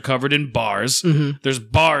windows are covered in bars. Mm-hmm. There's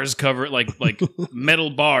bars covered, like metal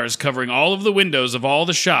bars covering all of the windows of all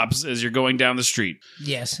the shops as you're going down the street.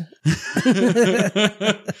 Yes.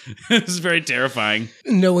 It's very terrifying.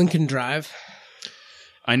 No one can drive.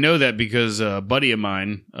 I know that because a buddy of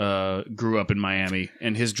mine grew up in Miami,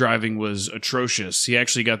 and his driving was atrocious. He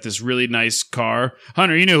actually got this really nice car.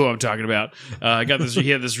 Hunter, you know who I'm talking about.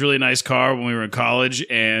 He had this really nice car when we were in college,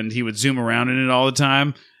 and he would zoom around in it all the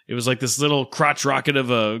time. It was like this little crotch rocket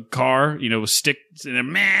of a car, with sticks and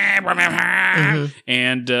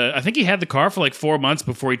and I think he had the car for like 4 months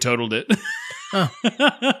before he totaled it.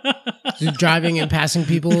 Driving and passing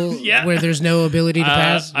people where there's no ability to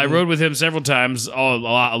pass. I rode with him several times, a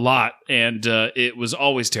lot, and it was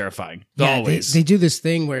always terrifying. Always. They do this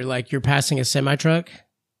thing where like you're passing a semi truck.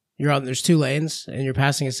 There's 2 lanes, and you're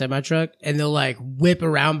passing a semi truck, and they'll like whip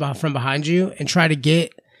around from behind you and try to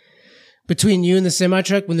get between you and the semi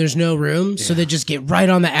truck when there's no room. Yeah. So they just get right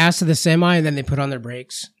on the ass of the semi, and then they put on their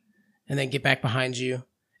brakes, and then get back behind you,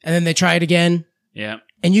 and then they try it again. Yeah.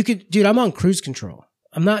 And you could, dude, I'm on cruise control.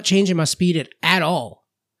 I'm not changing my speed at all.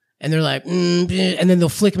 And they're like, and then they'll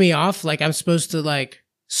flick me off. Like I'm supposed to like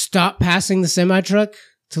stop passing the semi truck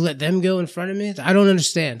to let them go in front of me. I don't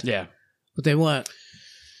understand. Yeah. What they want.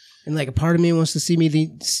 And like a part of me wants to see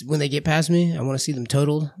me when they get past me. I want to see them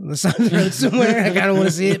totaled on the side of the road somewhere. I kind of want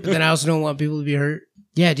to see it, but then I also don't want people to be hurt.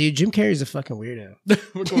 Yeah, dude, Jim Carrey's a fucking weirdo.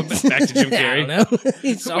 We're going back to Jim Carrey. I don't know.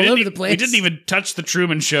 He's all over the place. We didn't even touch the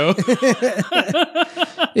Truman Show.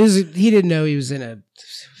 He didn't know he was in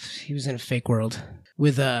a fake world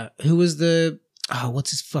with who was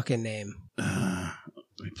what's his fucking name? Let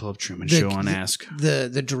me pull up Truman Show on Ask.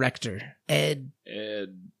 The director, Ed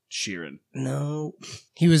Sheeran. No,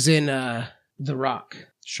 he was in The Rock.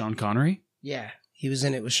 Sean Connery. Yeah. He was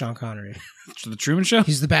in it with Sean Connery. The Truman Show?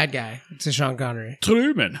 He's the bad guy. It's a Sean Connery.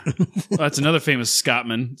 Truman. That's another famous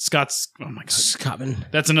Scotsman. Oh my God. Scotsman.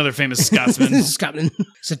 That's another famous Scotsman. Scotsman.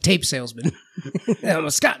 It's a tape salesman. I'm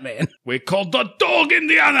a Scotman. We called the dog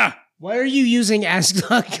Indiana. Why are you using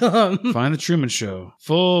Ask.com? Find the Truman Show.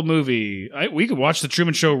 Full movie. We could watch the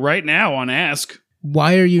Truman Show right now on Ask.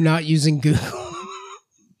 Why are you not using Google?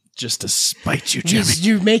 Just to spite you, Jimmy.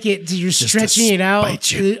 You make it, you're Just stretching to it out.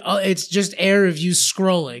 spite you. It's just air of you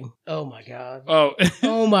scrolling. Oh my God. Oh.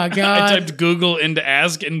 Oh my God. I typed Google into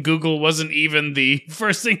Ask, and Google wasn't even the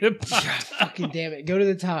first thing that popped up. Fucking damn it. Go to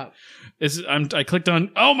the top. I clicked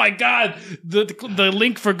on, oh my God, the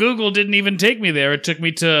link for Google didn't even take me there. It took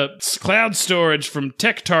me to cloud storage from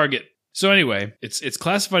Tech Target. So anyway, it's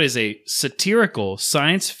classified as a satirical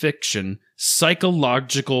science fiction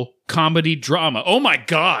psychological comedy drama. Oh my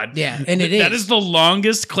God. Yeah, and it is. That is the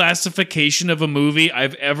longest classification of a movie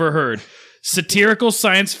I've ever heard. Satirical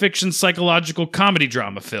science fiction psychological comedy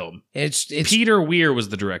drama film. It's Peter Weir was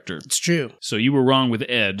the director. It's true. So you were wrong with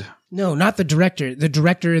Ed. No, not the director. The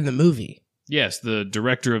director in the movie. Yes, the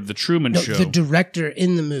director of The Truman Show. The director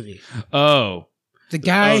in the movie. Oh. The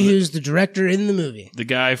guy who's the director in the movie. The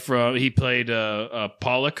guy he played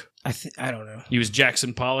Pollock. I don't know. He was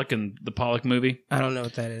Jackson Pollock in the Pollock movie. I don't know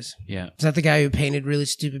what that is. Yeah. Is that the guy who painted really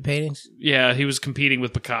stupid paintings? Yeah, he was competing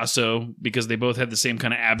with Picasso because they both had the same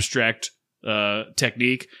kind of abstract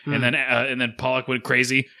technique. And then Pollock went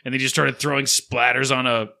crazy and they just started throwing splatters on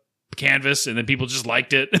a canvas and then people just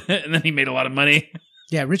liked it. And then he made a lot of money.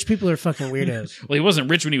 Yeah, rich people are fucking weirdos. Well, he wasn't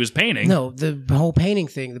rich when he was painting. No, the whole painting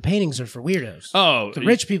thing, the paintings are for weirdos. Oh. The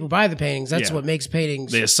rich people buy the paintings. That's what makes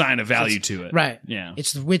paintings. They assign a value to it. Right. Yeah.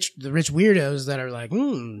 It's the rich weirdos that are like,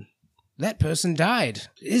 that person died.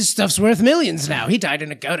 His stuff's worth millions now. He died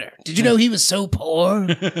in a gutter. Did you know he was so poor?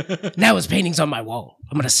 Now his painting's on my wall.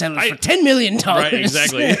 I'm going to sell it for $10 million. Right,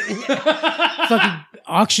 exactly. Fucking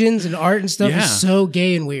auctions and art and stuff is so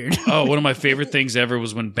gay and weird. Oh, one of my favorite things ever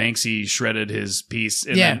was when Banksy shredded his piece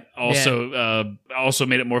and then also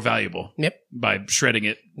made it more valuable. Yep. By shredding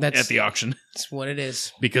it at the auction. That's what it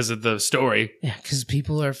is. Because of the story. Yeah, because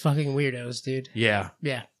people are fucking weirdos, dude. Yeah.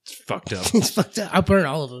 Yeah. It's fucked up. It's fucked up. I'll burn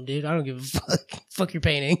all of them, dude. I don't give a fuck. Fuck your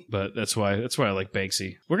painting. But that's why I like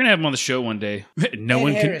Banksy. We're gonna have him on the show one day. Ed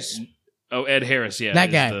Harris. Oh, Ed Harris, yeah.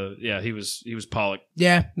 That guy. He was Pollock.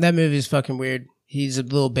 Yeah, that movie is fucking weird. He's a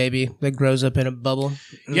little baby that grows up in a bubble.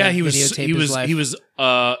 Yeah, he was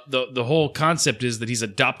the whole concept is that he's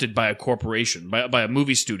adopted by a corporation, by a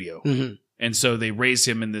movie studio. Mm-hmm. And so they raise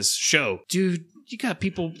him in this show. Dude, you got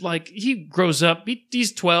people like, he grows up,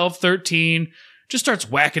 he's 12, 13, just starts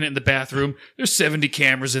whacking it in the bathroom. There's 70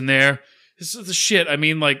 cameras in there. This is the shit. I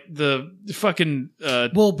mean, like the fucking.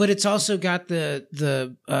 Well, but it's also got the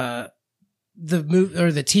movie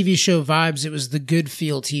or the TV show vibes. It was the Good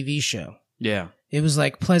Feel TV show. Yeah, it was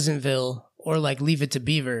like Pleasantville or like Leave It to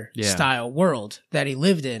Beaver style world that he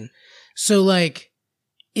lived in. So like,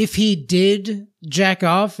 if he did jack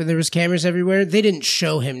off and there was cameras everywhere, they didn't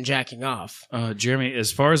show him jacking off. Jeremy,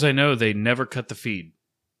 as far as I know, they never cut the feed.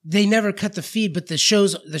 They never cut the feed, but the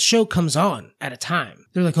show comes on at a time.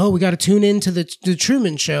 They're like, oh, we got to tune into the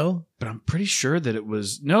Truman Show. But I'm pretty sure that it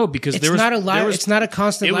was because it's not a live. It's not a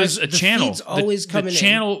constant. It was a channel. Feed's always coming. The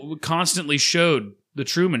channel constantly showed the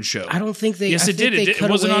Truman Show. I don't think they. Yes, it did. It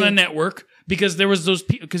wasn't on a network because there was those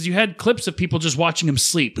because you had clips of people just watching him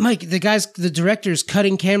sleep. Mike, the director's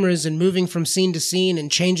cutting cameras and moving from scene to scene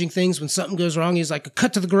and changing things when something goes wrong. He's like,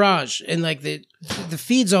 cut to the garage, and like the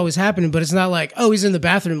feed's always happening, but it's not like, oh, he's in the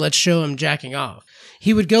bathroom, let's show him jacking off.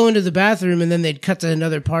 He would go into the bathroom and then they'd cut to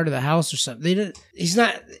another part of the house or something.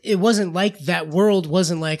 It wasn't like that world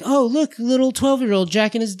wasn't like, oh, look, little 12-year-old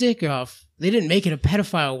jacking his dick off. They didn't make it a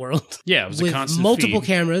pedophile world. Yeah, it was with a constant multiple feed.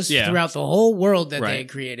 cameras throughout the whole world that they had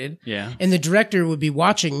created. Yeah. And the director would be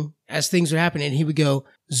watching as things were happening and he would go,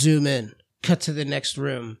 zoom in, cut to the next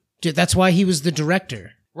room. Dude, that's why he was the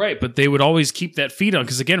director. Right, but they would always keep that feed on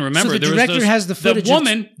because again, remember so the director has the footage.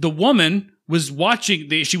 The woman was watching.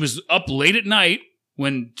 She was up late at night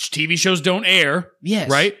when TV shows don't air. Yes,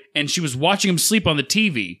 right, and she was watching him sleep on the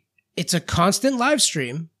TV. It's a constant live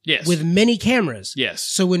stream. Yes, with many cameras. Yes.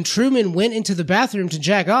 So when Truman went into the bathroom to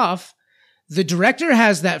jack off, the director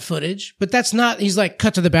has that footage, but that's not. He's like,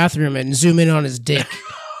 cut to the bathroom and zoom in on his dick.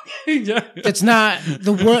 That's not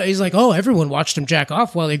the world. He's like, oh, everyone watched him jack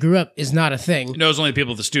off while he grew up is not a thing. No, it was only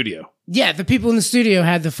people at the studio. Yeah, the people in the studio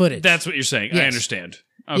had the footage. That's what you're saying. Yes. I understand.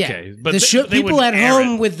 Okay, yeah. but the people at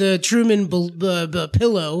home with the Truman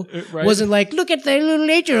pillow wasn't like, look at that little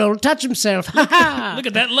 8-year-old touch himself. Look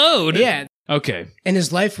at that load. Yeah. Okay. And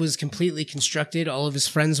his life was completely constructed. All of his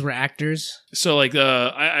friends were actors. So like,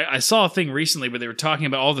 I saw a thing recently where they were talking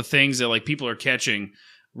about all the things that like people are catching,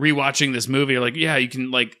 rewatching this movie. Like, yeah, you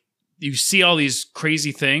can like. you see all these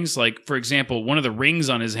crazy things. Like, for example, one of the rings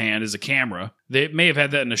on his hand is a camera. They may have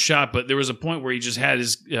had that in a shot, but there was a point where he just had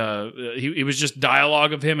his, it was just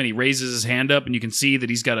dialogue of him, and he raises his hand up, and you can see that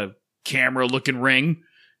he's got a camera-looking ring.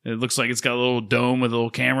 It looks like it's got a little dome with a little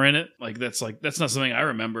camera in it. That's not something I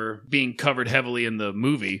remember being covered heavily in the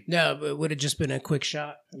movie. No, it would have just been a quick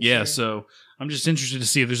shot. Yeah, so I'm just interested to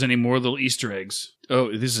see if there's any more little Easter eggs.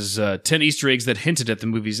 Oh, this is 10 Easter eggs that hinted at the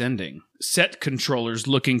movie's ending. Set controllers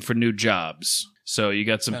looking for new jobs. So you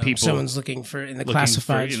got some people. Someone's looking for in the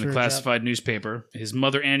classified newspaper. His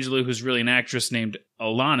mother Angela, who's really an actress named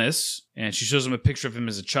Alanis, and she shows him a picture of him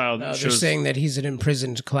as a child. They're saying that he's an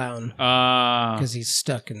imprisoned clown because he's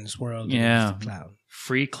stuck in this world. Yeah, he's a clown.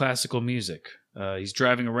 Free classical music. He's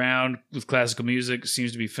driving around with classical music.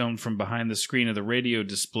 Seems to be filmed from behind the screen of the radio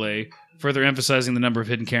display, further emphasizing the number of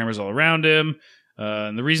hidden cameras all around him.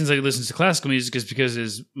 And the reasons that he listens to classical music is because it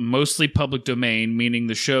is mostly public domain, meaning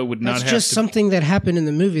the show would not have to... That's just something that happened in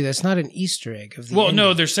the movie. That's not an Easter egg.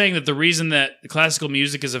 No, they're saying that the reason that classical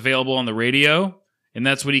music is available on the radio, and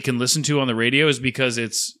that's what he can listen to on the radio, is because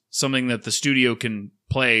it's something that the studio can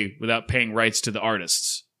play without paying rights to the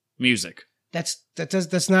artist's music. That's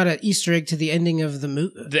not an Easter egg to the ending of the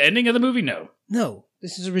movie. The ending of the movie? No. No.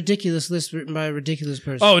 This is a ridiculous list written by a ridiculous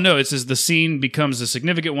person. Oh, no. It says the scene becomes a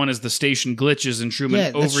significant one as the station glitches and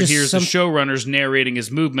Truman overhears the showrunners narrating his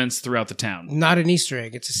movements throughout the town. Not an Easter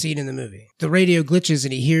egg. It's a scene in the movie. The radio glitches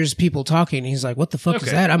and he hears people talking. And he's like, what the fuck is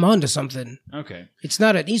that? I'm onto something. Okay. It's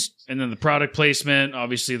not an Easter... And then the product placement.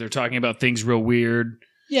 Obviously, they're talking about things real weird.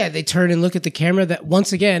 Yeah, they turn and look at the camera. That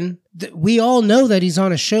once again, we all know that he's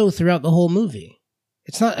on a show throughout the whole movie.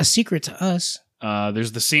 It's not a secret to us.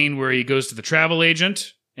 There's the scene where he goes to the travel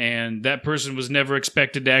agent, and that person was never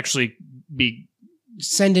expected to actually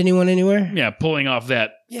send anyone anywhere. Yeah, pulling off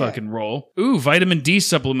that fucking role. Ooh, vitamin D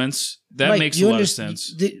supplements. That makes a lot of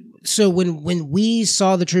sense. So when we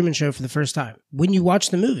saw The Truman Show for the first time, when you watch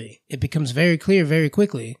the movie, it becomes very clear very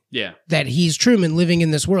quickly that he's Truman living in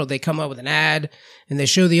this world. They come up with an ad, and they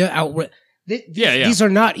show the outward... These are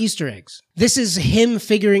not Easter eggs. This is him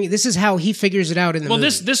figuring... This is how he figures it out in the movie.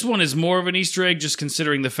 Well, this one is more of an Easter egg, just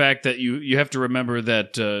considering the fact that you have to remember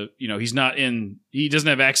that he's not in... He doesn't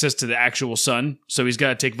have access to the actual sun, so he's got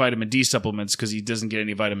to take vitamin D supplements because he doesn't get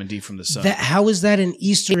any vitamin D from the sun. How is that an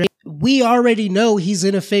Easter egg? We already know he's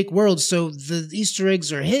in a fake world, so the Easter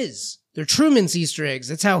eggs are his. They're Truman's Easter eggs.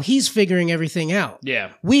 That's how he's figuring everything out.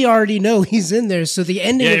 Yeah. We already know he's in there, so the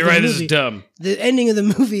ending of the movie... Yeah, you're right, this is dumb. The ending of the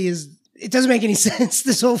movie is... It doesn't make any sense.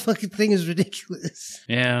 This whole fucking thing is ridiculous.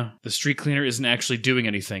 Yeah. The street cleaner isn't actually doing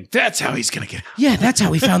anything. That's how he's going to get out. Yeah, that's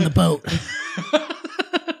how we found the boat.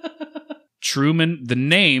 Truman, the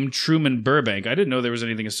name Truman Burbank. I didn't know there was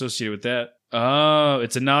anything associated with that. Oh,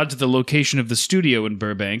 it's a nod to the location of the studio in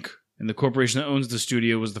Burbank. And the corporation that owns the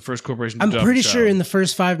studio was the first corporation to I'm pretty sure in the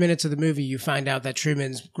first 5 minutes of the movie, you find out that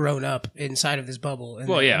Truman's grown up inside of this bubble.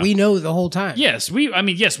 And we know the whole time. Yes, we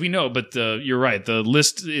know, but you're right. The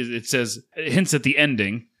list, it hints at the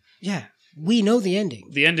ending. Yeah, we know the ending.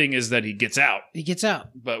 The ending is that he gets out. He gets out.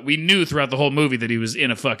 But we knew throughout the whole movie that he was in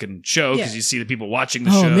a fucking show because you see the people watching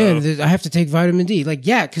the show. Oh, man, I have to take vitamin D. Like,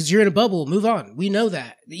 yeah, because you're in a bubble. Move on. We know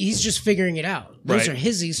that. He's just figuring it out. Those are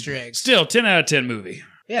his Easter eggs. Still, 10 out of 10 movie.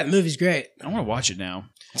 Yeah, the movie's great. I want to watch it now.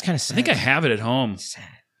 It's kind of sad. I think I have it at home. It's sad.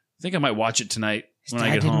 I think I might watch it tonight when I get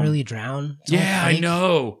home. His dad didn't really drown. Yeah, I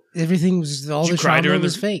know. Everything was... All the trauma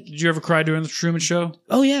was fake. Did you ever cry during the Truman Show?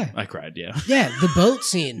 Oh, yeah. I cried, yeah. Yeah, the boat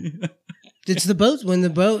scene. It's the boat, when the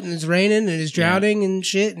boat and it's raining and it's drowning and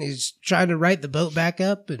shit, and he's trying to right the boat back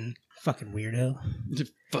up, and fucking weirdo.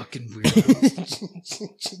 Fucking weirdo.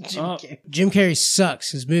 Jim Carrey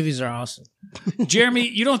sucks. His movies are awesome. Jeremy,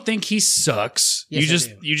 you don't think he sucks. Yes,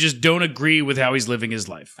 you just don't agree with how he's living his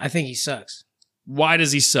life. I think he sucks. Why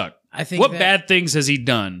does he suck? I think what bad things has he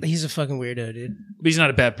done? He's a fucking weirdo, dude. But he's not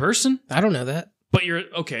a bad person? I don't know that. But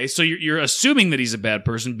you're assuming that he's a bad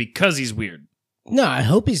person because he's weird. No, I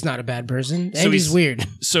hope he's not a bad person. And he's weird.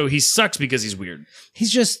 So he sucks because he's weird.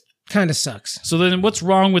 He's just kind of sucks. So then what's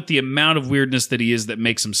wrong with the amount of weirdness that he is that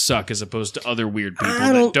makes him suck as opposed to other weird people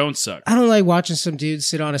that don't suck? I don't like watching some dude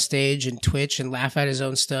sit on a stage and twitch and laugh at his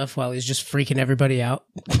own stuff while he's just freaking everybody out.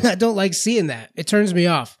 I don't like seeing that. It turns me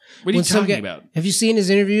off. What are you talking about? Have you seen his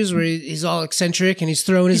interviews where he's all eccentric and he's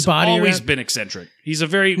throwing his body around? He's always been eccentric. He's a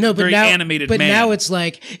very animated man. But now it's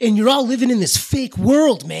like, and you're all living in this fake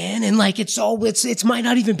world, man. And like, it might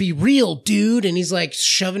not even be real, dude. And he's like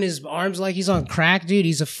shoving his arms like he's on crack, dude.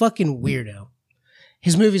 He's a fucking weirdo.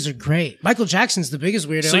 His movies are great. Michael Jackson's the biggest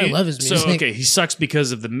weirdo. I love his music. So, okay, he sucks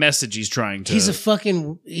because of the message he's trying to... He's a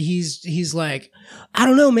fucking... He's like, I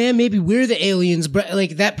don't know, man. Maybe we're the aliens. But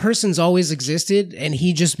like, that person's always existed, and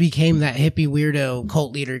he just became that hippie weirdo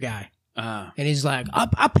cult leader guy. And he's like,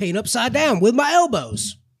 I paint upside down with my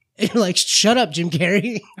elbows. And you're like, shut up, Jim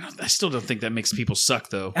Carrey. I still don't think that makes people suck,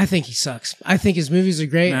 though. I think he sucks. I think his movies are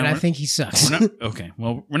great, and I think he sucks. Okay,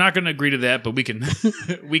 well, we're not going to agree to that, but we can...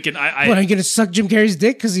 What, are you going to suck Jim Carrey's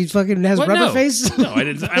dick because he fucking has rubber face? No, I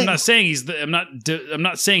didn't. I'm not saying he's the... I'm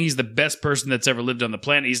not saying he's the best person that's ever lived on the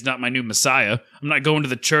planet. He's not my new messiah. I'm not going to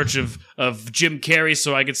the church of Jim Carrey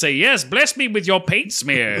so I could say, yes, bless me with your paint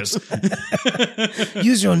smears.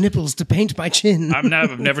 Use your nipples to paint my chin.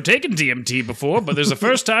 I've never taken DMT before, but there's a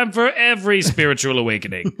first time for every spiritual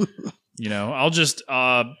awakening. I'll just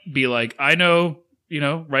be like, I know,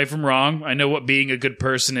 right from wrong. I know what being a good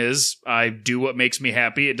person is. I do what makes me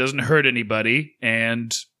happy. It doesn't hurt anybody.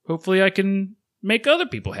 And hopefully I can make other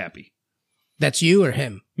people happy. That's you or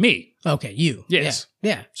him? Me. Okay, you. Yes.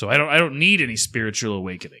 Yeah. So I don't need any spiritual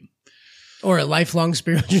awakening. Or a lifelong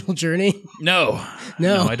spiritual journey? No,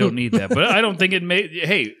 I don't need that. But I don't think it may...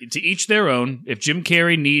 Hey, to each their own. If Jim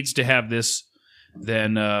Carrey needs to have this,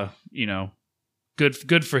 then,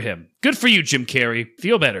 good for him. Good for you, Jim Carrey.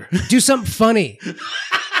 Feel better. Do something funny.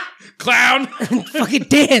 Clown. Fucking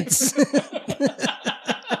dance.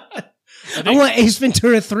 I want Ace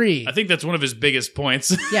Ventura 3. I think that's one of his biggest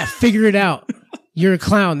points. Yeah, figure it out. You're a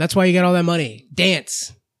clown. That's why you got all that money.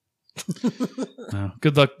 Dance.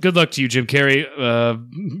 Good luck to you, Jim Carrey.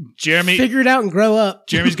 Jeremy, figure it out and grow up.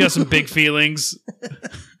 Jeremy's got some big feelings.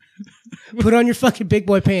 Put on your fucking big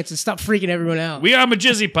boy pants and stop freaking everyone out. We are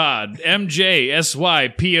Majizzy Pod,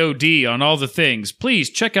 MJSYPOD on all the things. Please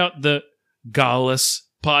check out the Gallus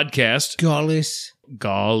podcast. Gallus.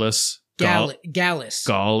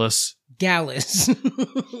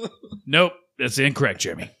 Nope, that's incorrect,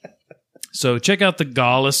 Jeremy. So check out the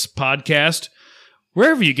Gallus podcast.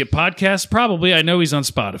 Wherever you get podcasts, probably. I know he's on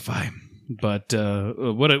Spotify. But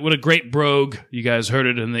what a great brogue. You guys heard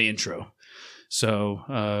it in the intro.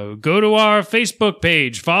 So go to our Facebook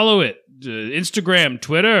page. Follow it. Instagram,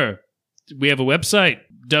 Twitter. We have a website,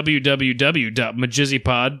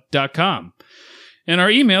 www.majizzypod.com. And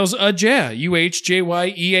our email's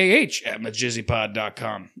UHJYEAH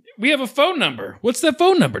 @majizzypod.com. We have a phone number. What's that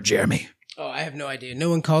phone number, Jeremy? Oh, I have no idea. No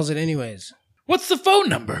one calls it anyways. What's the phone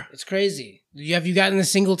number? It's crazy. Have you gotten a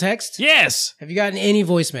single text? Yes. Have you gotten any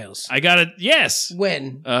voicemails? I got it. Yes.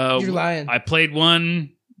 When? You're lying. I played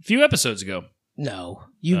one a few episodes ago. No.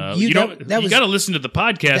 You got to listen to the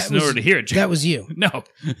podcast in order to hear it, Jeremy. That was you. No.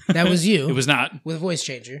 That was you. It was not. With a voice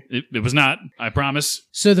changer. It was not. I promise.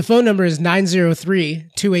 So the phone number is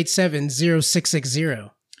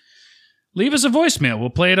 903-287-0660. Leave us a voicemail. We'll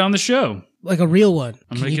play it on the show. Like a real one.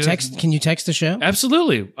 Can you text the show?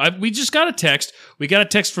 Absolutely. We just got a text. We got a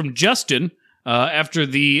text from Justin after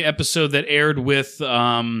the episode that aired with,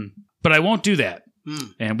 but I won't do that.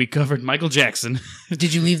 And we covered Michael Jackson.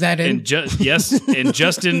 Did you leave that in? Yes. And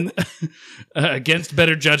Justin, against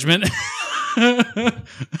better judgment.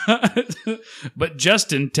 But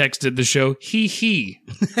Justin texted the show, he.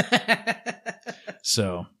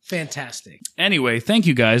 So. Fantastic. Anyway, thank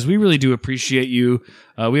you guys. We really do appreciate you.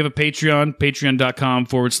 We have a Patreon,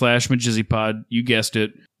 patreon.com/MajizzyPod. You guessed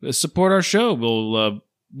it. Support our show.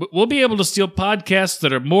 We'll be able to steal podcasts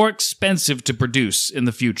that are more expensive to produce in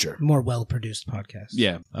the future. More well-produced podcasts.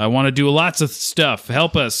 Yeah. I want to do lots of stuff.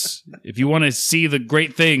 Help us if you want to see the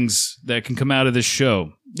great things that can come out of this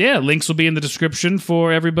show. Yeah, links will be in the description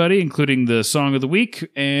for everybody, including the song of the week.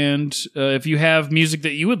 And if you have music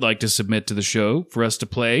that you would like to submit to the show for us to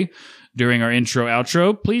play during our intro,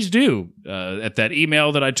 outro, please do at that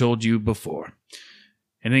email that I told you before.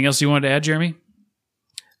 Anything else you wanted to add, Jeremy?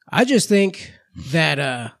 I just think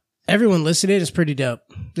that everyone listening is pretty dope.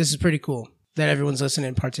 This is pretty cool that everyone's listening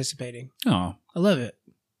and participating. Oh, I love it.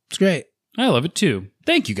 It's great. I love it too.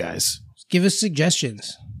 Thank you guys. Give us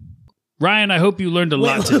suggestions. Ryan, I hope you learned a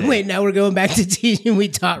lot today. Wait, now we're going back to teaching. We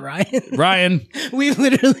taught Ryan. Ryan, we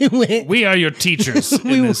literally went. We are your teachers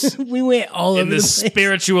we went all over in this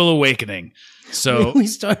spiritual awakening. So we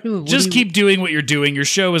started with, just keep doing what you're doing. Your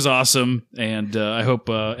show is awesome, and I hope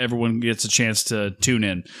everyone gets a chance to tune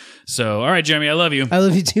in. So, all right, Jeremy, I love you. I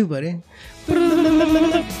love you too, buddy.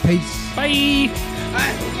 Peace. Bye.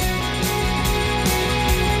 Bye.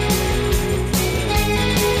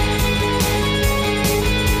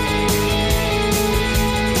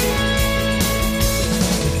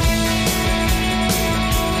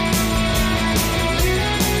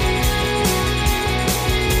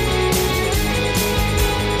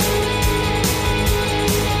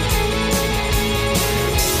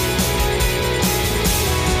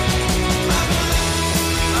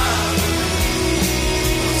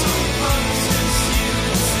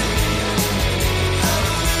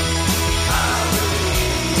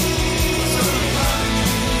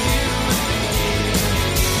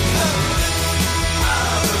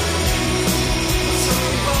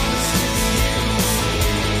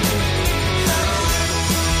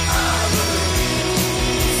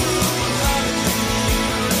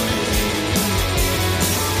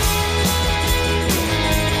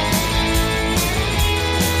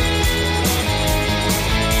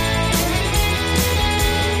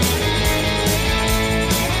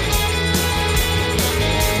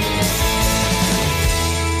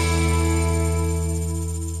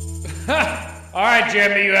 All right,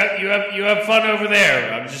 Jeremy, you have fun over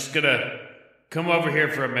there. I'm just gonna come over here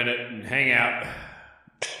for a minute and hang out.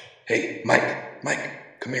 Hey,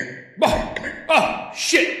 Mike, come here. Oh, Come here. oh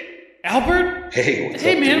shit, Albert. Hey, what's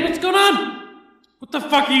Hey, up, man, dude? what's going on? What the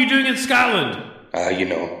fuck are you doing in Scotland?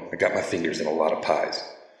 I got my fingers in a lot of pies.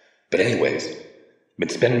 But anyways, been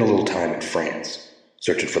spending a little time in France,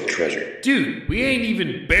 searching for the treasure. Dude, we ain't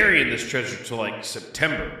even burying this treasure till like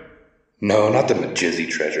September. No, not the Majizzy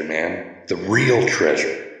treasure, man. The real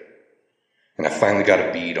treasure. And I finally got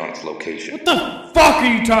a bead on its location. What the fuck are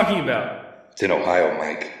you talking about? It's in Ohio,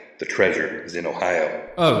 Mike. The treasure is in Ohio.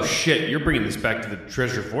 Oh shit, you're bringing this back to the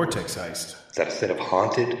Treasure Vortex heist. It's at a set of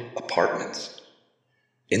haunted apartments.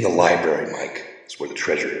 In the library, Mike, is where the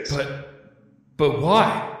treasure is. But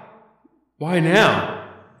why? Why now?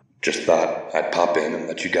 Just thought I'd pop in and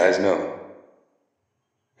let you guys know.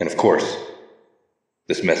 And of course,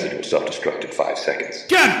 this message will self-destruct in 5 seconds.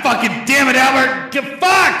 God fucking damn it, Albert! Get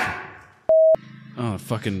fuck! Oh,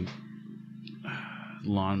 fucking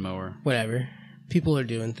lawnmower. Whatever. People are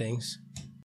doing things.